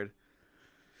card.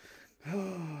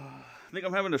 I think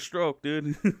I'm having a stroke,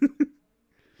 dude.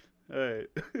 All right.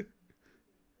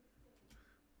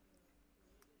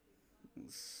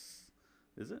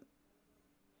 Is it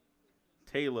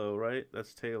Talo? Right?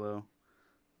 That's Talo.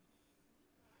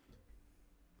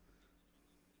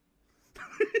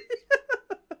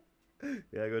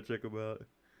 Yeah, go check him out.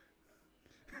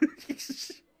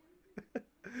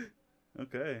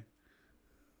 Okay.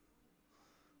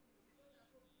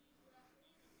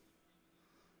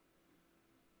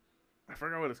 I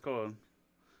forgot what it's called.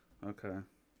 Okay.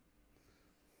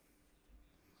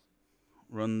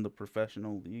 Run the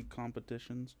professional league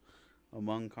competitions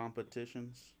among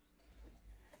competitions.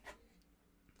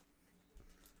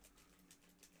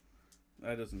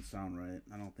 That doesn't sound right.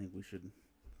 I don't think we should.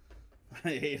 I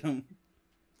hate him.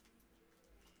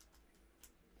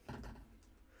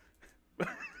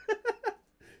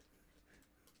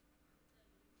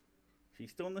 She's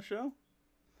still in the show?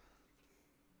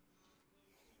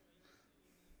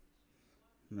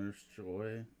 Nurse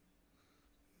Joy.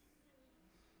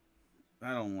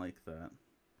 I don't like that.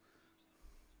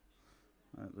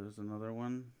 There's another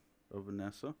one. of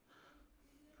Vanessa.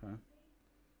 Okay.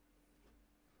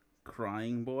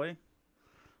 Crying Boy.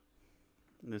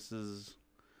 This is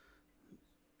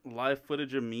live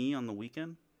footage of me on the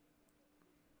weekend.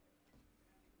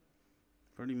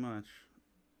 Pretty much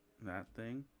that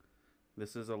thing.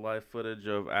 This is a live footage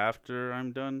of after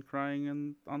I'm done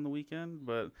crying on the weekend,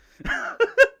 but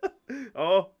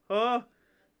oh.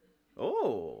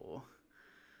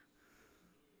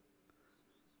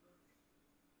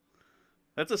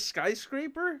 That's a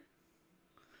skyscraper?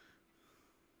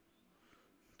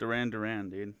 Duran Duran,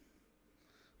 dude.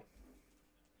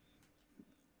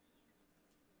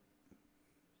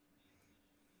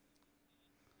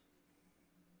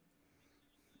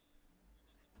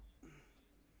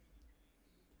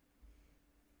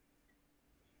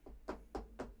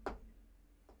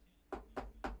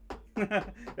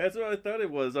 That's what I thought it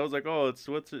was. I was like, oh, it's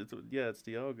yeah, it's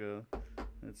Diogo.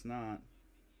 It's not.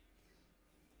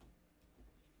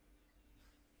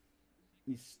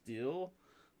 He's still,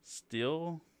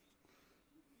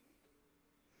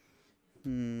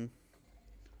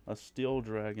 a steel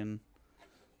dragon.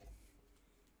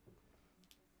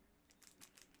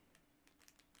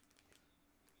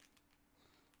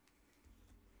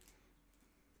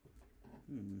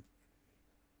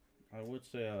 I would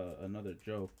say another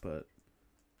joke, but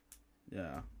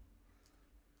yeah.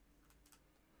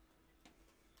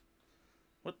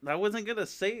 What? I wasn't gonna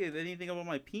say anything about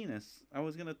my penis. I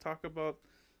was gonna talk about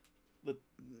the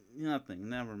nothing.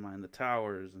 Never mind the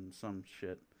towers and some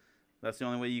shit. That's the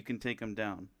only way you can take them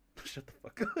down. Shut the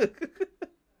fuck up.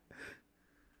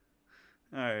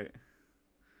 All right.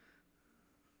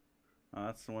 Oh,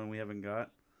 that's the one we haven't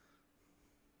got.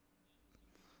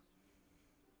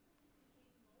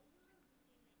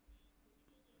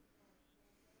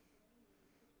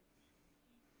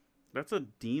 That's a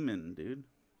demon, dude.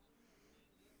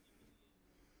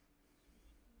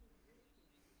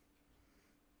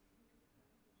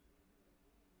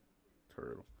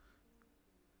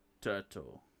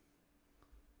 Turtle.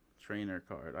 Trainer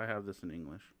card. I have this in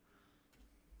English.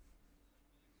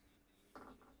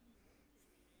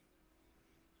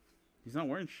 He's not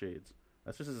wearing shades.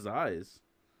 That's just his eyes.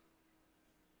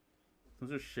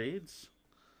 Those are shades?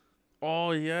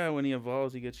 Oh, yeah. When he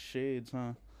evolves, he gets shades,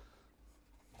 huh?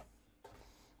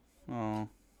 Oh.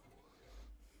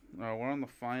 We're on the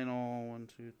final 1,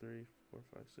 2, 3, 4,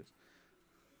 5, 6.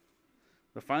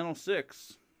 The final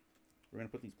 6. We're going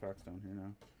to put these packs down here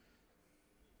now.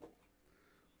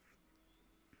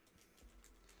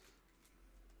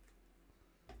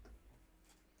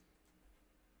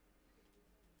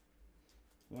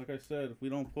 Like I said, if we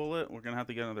don't pull it, we're going to have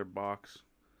to get another box.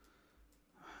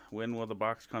 When will the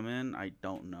box come in? I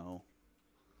don't know.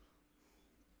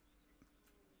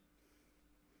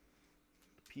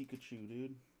 Pikachu,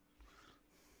 dude.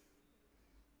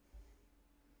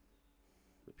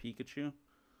 The Pikachu?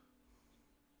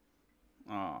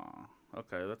 Aw,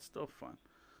 okay, that's still fun.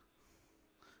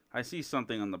 I see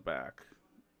something on the back.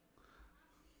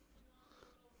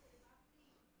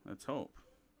 Let's hope.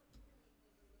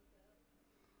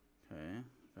 Okay,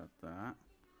 got that.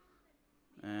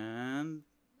 And,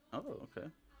 oh, okay.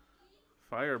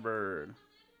 Firebird.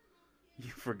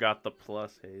 You forgot the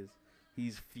plus, Hayes.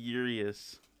 He's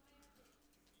furious.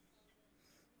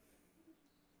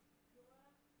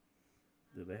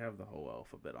 Do they have the whole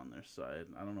alphabet on their side?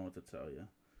 I don't know what to tell you.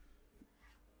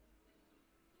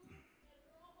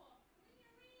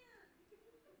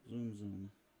 Zoom, zoom.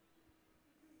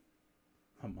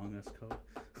 Among Us code.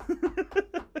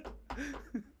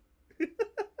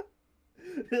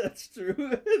 That's true.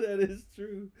 That is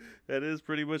true. That is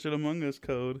pretty much an Among Us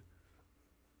code.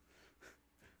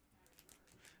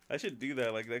 I should do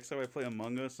that. Like next time I play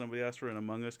Among Us, somebody asks for an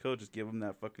Among Us code, just give them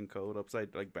that fucking code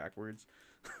upside like backwards.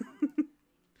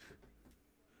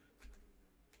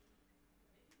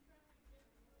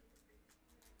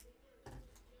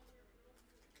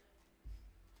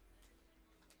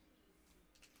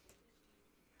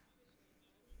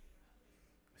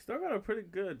 Still got a pretty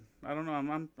good. I don't know.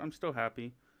 I'm still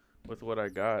happy with what I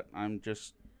got. I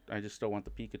just still want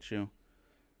the Pikachu.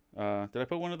 Did I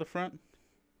put one to the front?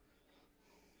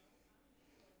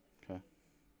 Okay.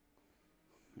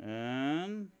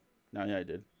 And no, yeah, I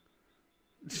did.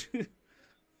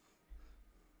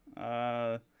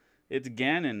 It's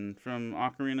Ganon from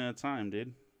Ocarina of Time,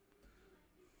 dude.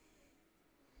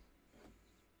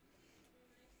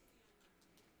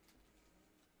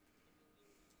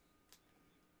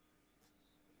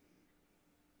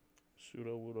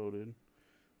 Pseudo Wudo, dude.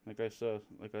 Like I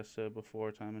said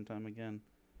before, time and time again.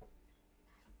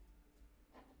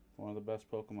 One of the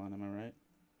best Pokemon, am I right?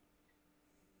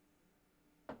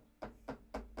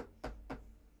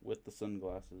 with the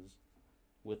sunglasses,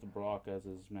 with Brock as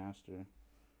his master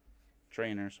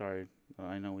trainer. Sorry,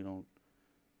 I know we don't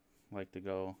like to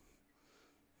go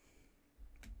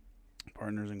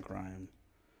partners in crime.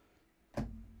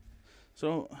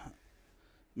 So,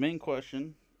 main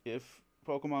question: if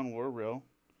Pokemon were real,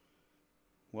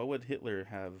 what would Hitler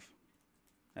have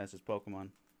as his Pokemon?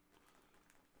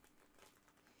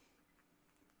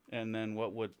 And then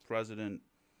what would President...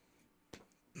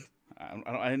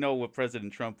 I know what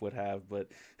President Trump would have, but...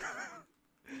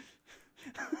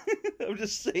 I'm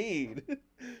just saying.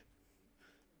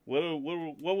 What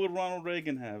would Ronald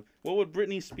Reagan have? What would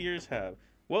Britney Spears have?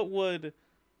 What would...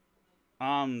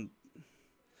 Anne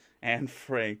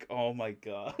Frank... Oh my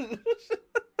god.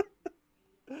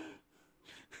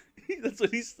 That's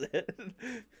what he said.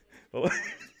 Oh.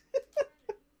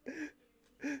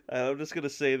 I'm just gonna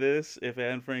say this: if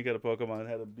Anne Frank had a Pokemon, it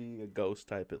had to be a ghost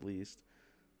type at least.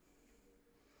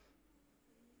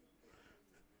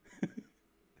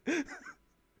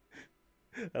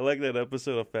 I like that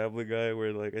episode of Family Guy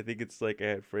where, like, I think it's like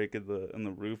Aunt Frank on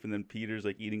the roof, and then Peter's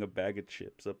like eating a bag of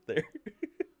chips up there.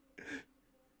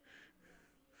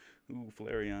 Ooh,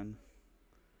 Flareon.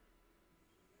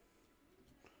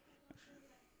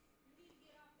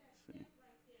 Let's see.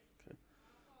 Okay.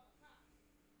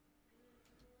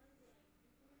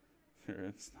 Sure,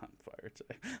 it's not fire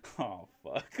type. Oh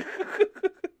fuck.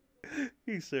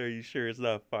 Are you sure it's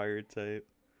not fire type?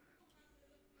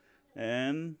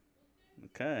 And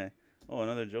okay. Oh,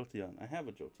 another Jolteon. I have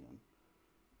a Jolteon.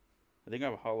 I think I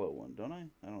have a hollow one, don't I?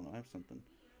 I don't know. I have something.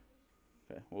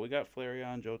 Okay. Well, we got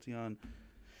Flareon, Jolteon.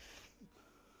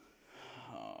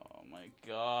 Oh my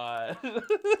god.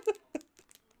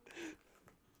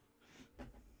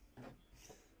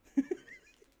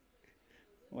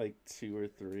 Like 2 or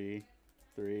 3.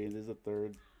 3. There's a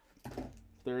third.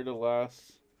 Third to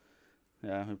last.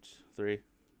 Yeah, oops. 3.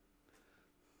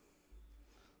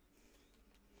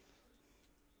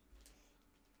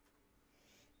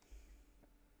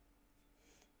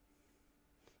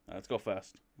 Let's go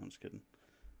fast. I'm just kidding.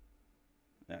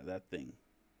 Yeah, that thing.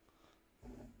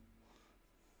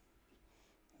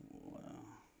 Wow.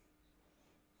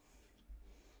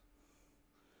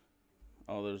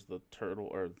 Oh, there's the turtle,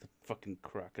 or the fucking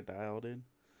crocodile, dude.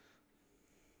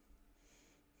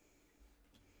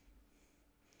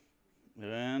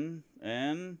 And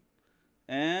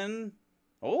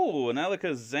oh, an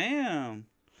Alakazam.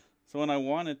 So when I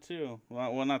wanted to,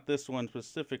 well, not this one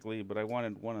specifically, but I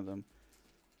wanted one of them.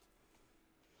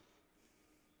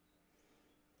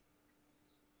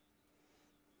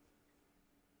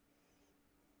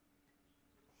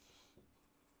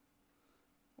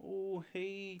 Oh,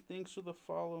 hey, thanks for the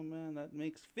follow, man. That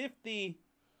makes 50.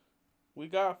 We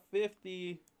got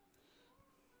 50.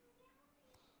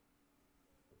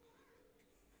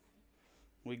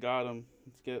 We got him.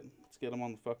 Let's get him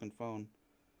on the fucking phone.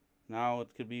 Now it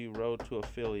could be road to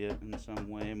affiliate in some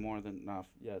way more than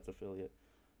yeah, it's affiliate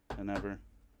than ever.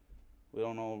 We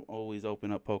don't always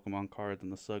open up Pokemon cards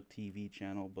on the Sug TV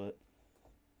channel, but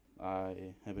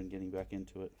I have been getting back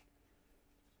into it,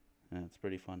 and it's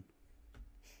pretty fun.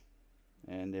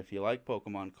 And if you like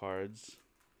Pokemon cards,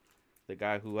 the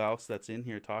guy who else that's in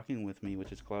here talking with me,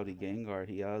 which is Cloudy Gengar,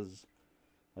 he has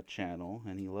a channel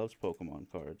and he loves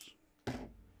Pokemon cards.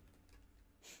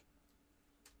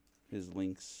 His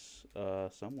link's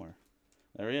somewhere.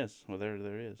 There he is. Well, there he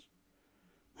is.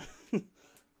 You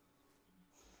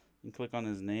can click on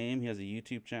his name. He has a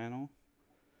YouTube channel.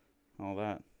 All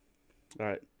that. All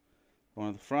right.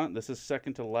 Going to the front. This is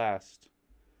second to last.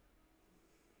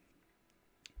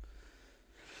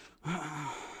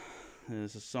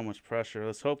 This is so much pressure.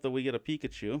 Let's hope that we get a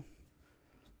Pikachu.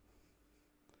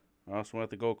 Or else we'll have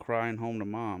to go crying home to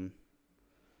mom.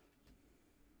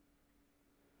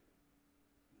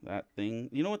 That thing.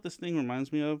 You know what this thing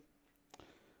reminds me of?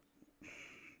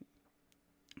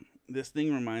 This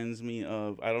thing reminds me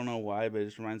of, I don't know why, but it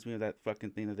just reminds me of that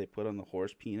fucking thing that they put on the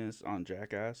horse penis on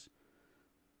Jackass.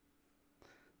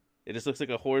 It just looks like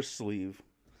a horse sleeve.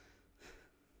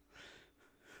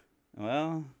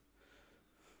 Well,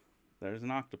 there's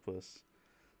an octopus.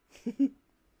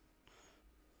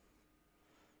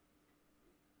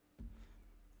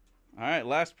 Alright,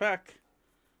 last pack.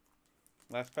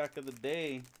 Last pack of the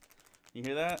day. You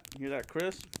hear that? You hear that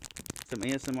crisp? Some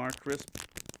ASMR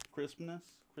crispness?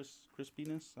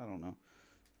 Crispiness? I don't know.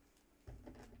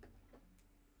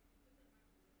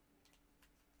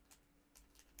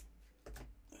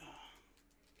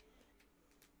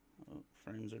 Oh,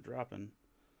 frames are dropping.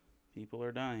 People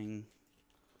are dying.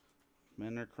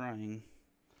 Men are crying.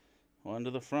 One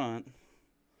to the front.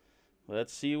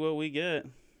 Let's see what we get.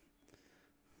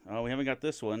 Oh, we haven't got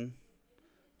this one.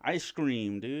 Ice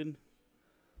cream, dude.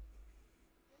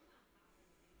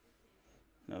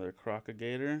 Another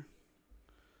Crocagator.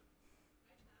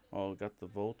 Oh, we got the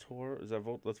Voltor. Is that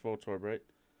That's Voltor, right?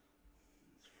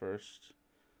 It's first.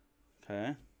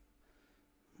 Okay.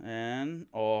 And,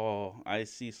 oh, I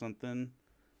see something.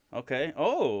 Okay.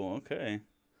 Oh, okay.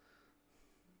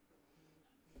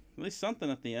 At least something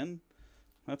at the end.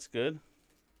 That's good.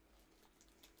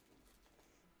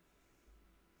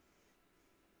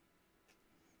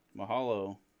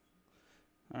 Mahalo.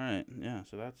 Alright, yeah,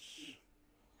 so that's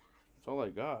all I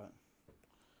got.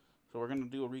 So we're going to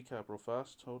do a recap real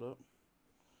fast. Hold up.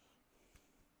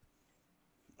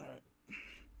 Alright.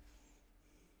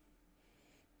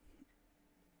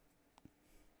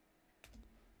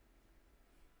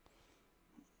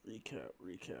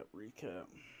 Recap.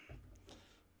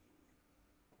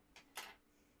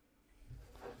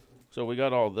 So we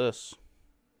got all this.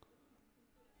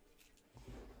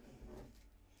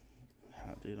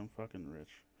 Ah, dude, I'm fucking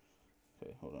rich.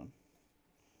 Okay, hold on.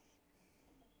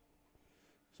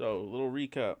 So, a little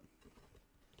recap.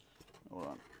 Hold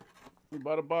on. We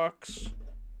bought a box.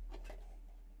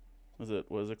 What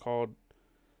is it called?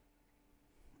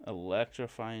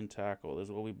 Electrifying Tackle. This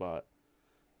is what we bought.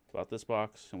 Bought this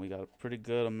box, and we got a pretty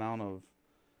good amount of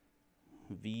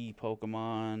V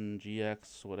Pokemon,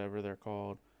 GX, whatever they're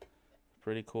called.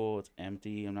 Pretty cool. It's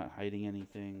empty. I'm not hiding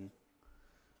anything.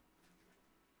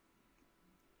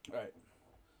 Alright.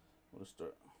 We'll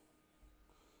start.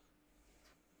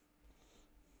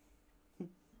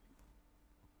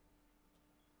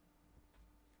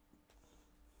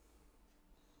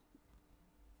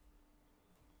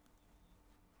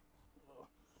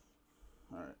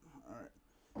 Alright.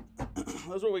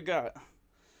 That's what we got.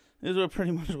 This is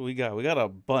pretty much what we got. We got a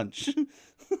bunch.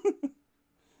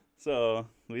 So,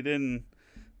 we didn't...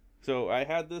 So, I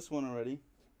had this one already.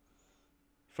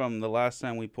 From the last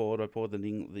time we pulled. I pulled the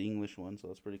English one, so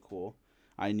that's pretty cool.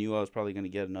 I knew I was probably going to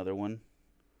get another one.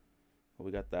 But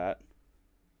we got that.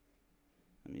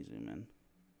 Let me zoom in.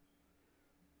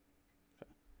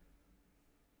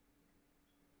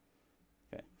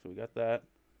 Okay, so we got that.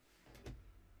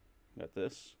 We got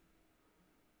this.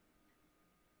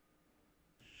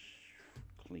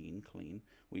 Clean.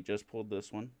 We just pulled this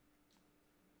one.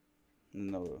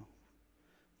 No.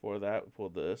 For that, we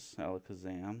pulled this.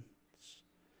 Alakazam.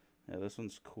 Yeah, this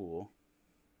one's cool.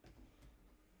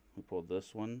 We pulled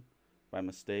this one by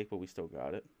mistake, but we still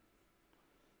got it.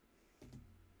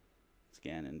 It's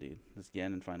Ganon, dude. It's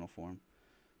Ganon final form.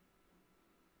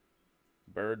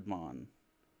 Birdmon.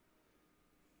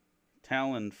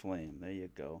 Talonflame. There you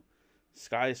go.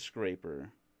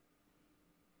 Skyscraper.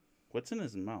 What's in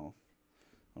his mouth?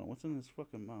 Oh, what's in his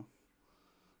fucking mouth?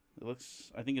 It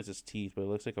looks... I think it's his teeth, but it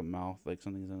looks like a mouth. Like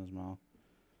something's in his mouth.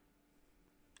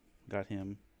 Got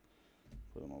him.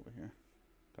 Put him over here.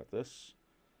 Got this.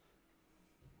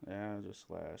 Yeah, just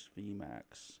slash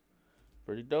VMAX.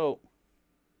 Pretty dope.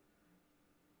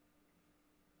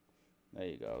 There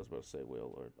you go. I was about to say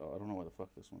Whale Lord. Oh, I don't know why the fuck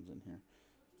this one's in here.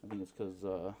 I think it's because,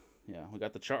 yeah. We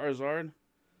got the Charizard.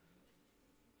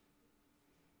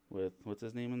 With, what's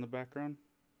his name in the background?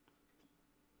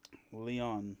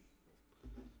 Leon.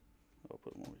 I'll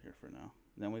put him over here for now.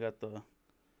 Then we got the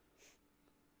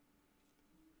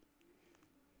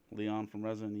Leon from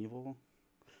Resident Evil.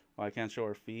 Well, I can't show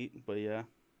her feet, but yeah.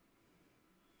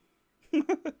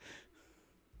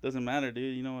 Doesn't matter,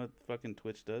 dude. You know what fucking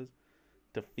Twitch does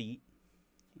to feet.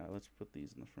 Let's put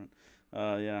these in the front.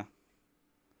 Yeah.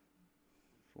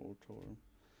 Voltor.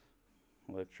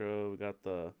 Electro. We got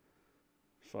the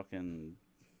fucking...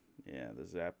 Yeah, the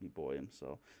Zappy boy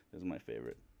himself. This is my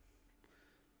favorite.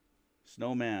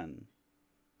 Snowman.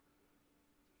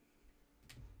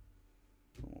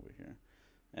 Come over here.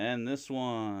 And this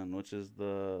one, which is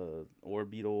the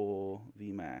Orbital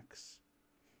VMAX.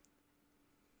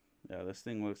 Yeah, this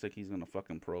thing looks like he's gonna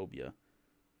fucking probe you.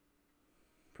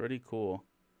 Pretty cool.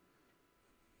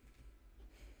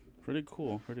 Pretty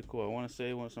cool. I want to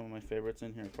say one of some of my favorites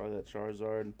in here. Probably that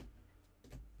Charizard.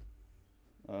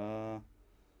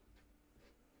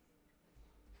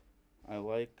 I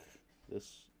like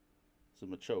this. It's a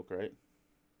Machoke, right?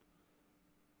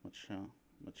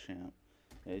 Machamp.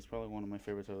 Yeah, he's probably one of my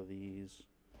favorites out of these.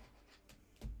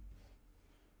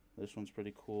 This one's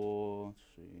pretty cool. Let's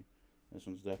see. This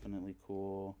one's definitely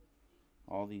cool.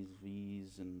 All these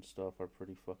V's and stuff are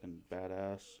pretty fucking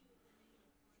badass.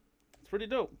 It's pretty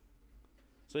dope.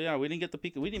 So yeah, we didn't get the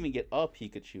Pikachu. We didn't even get a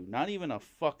Pikachu. Not even a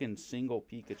fucking single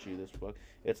Pikachu this fuck.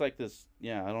 It's like this,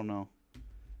 yeah, I don't know.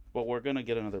 But we're gonna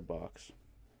get another box.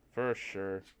 For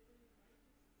sure.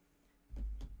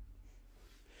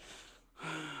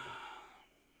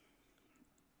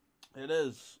 It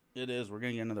is. It is. We're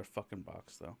gonna get another fucking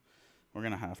box though. We're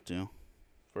gonna have to,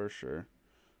 for sure.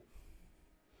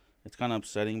 It's kind of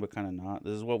upsetting, but kind of not.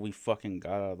 This is what we fucking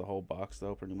got out of the whole box,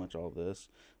 though. Pretty much all this.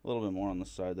 A little bit more on the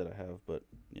side that I have, but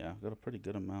yeah, got a pretty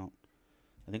good amount.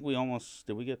 I think we almost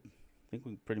did. We get. I think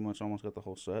we pretty much almost got the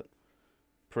whole set.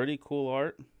 Pretty cool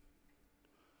art.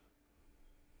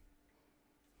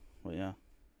 But yeah,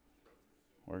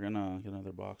 we're gonna get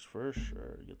another box for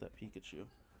sure. Get that Pikachu.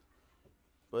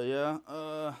 But yeah,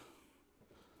 I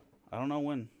don't know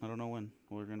when. I don't know when.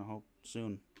 We're gonna hope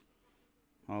soon.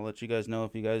 I'll let you guys know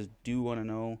if you guys do want to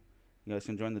know. You guys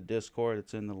can join the Discord.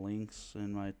 It's in the links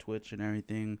in my Twitch and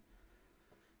everything.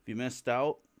 If you missed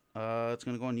out, it's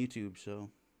going to go on YouTube. So,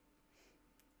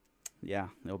 yeah,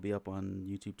 it'll be up on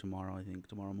YouTube tomorrow, I think.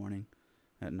 Tomorrow morning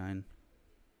at 9.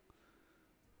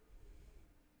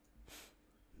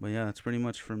 But, yeah, that's pretty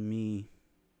much for me.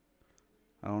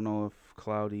 I don't know if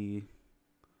Cloudy...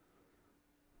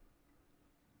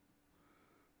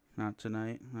 Not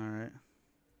tonight. All right.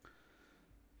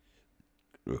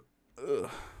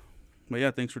 But yeah,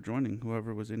 thanks for joining,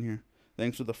 whoever was in here.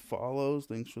 Thanks for the follows.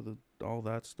 Thanks for all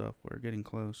that stuff. We're getting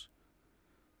close.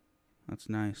 That's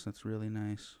nice. That's really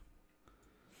nice.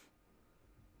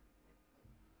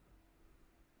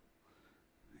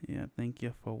 Yeah, thank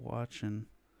you for watching.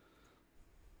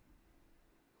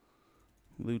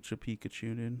 Lucha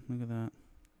Pikachu, dude. Look at that.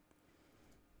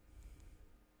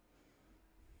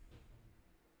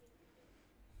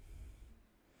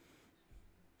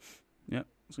 Yep.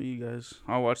 See you guys.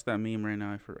 I'll watch that meme right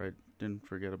now. I didn't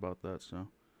forget about that, so.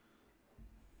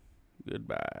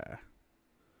 Goodbye.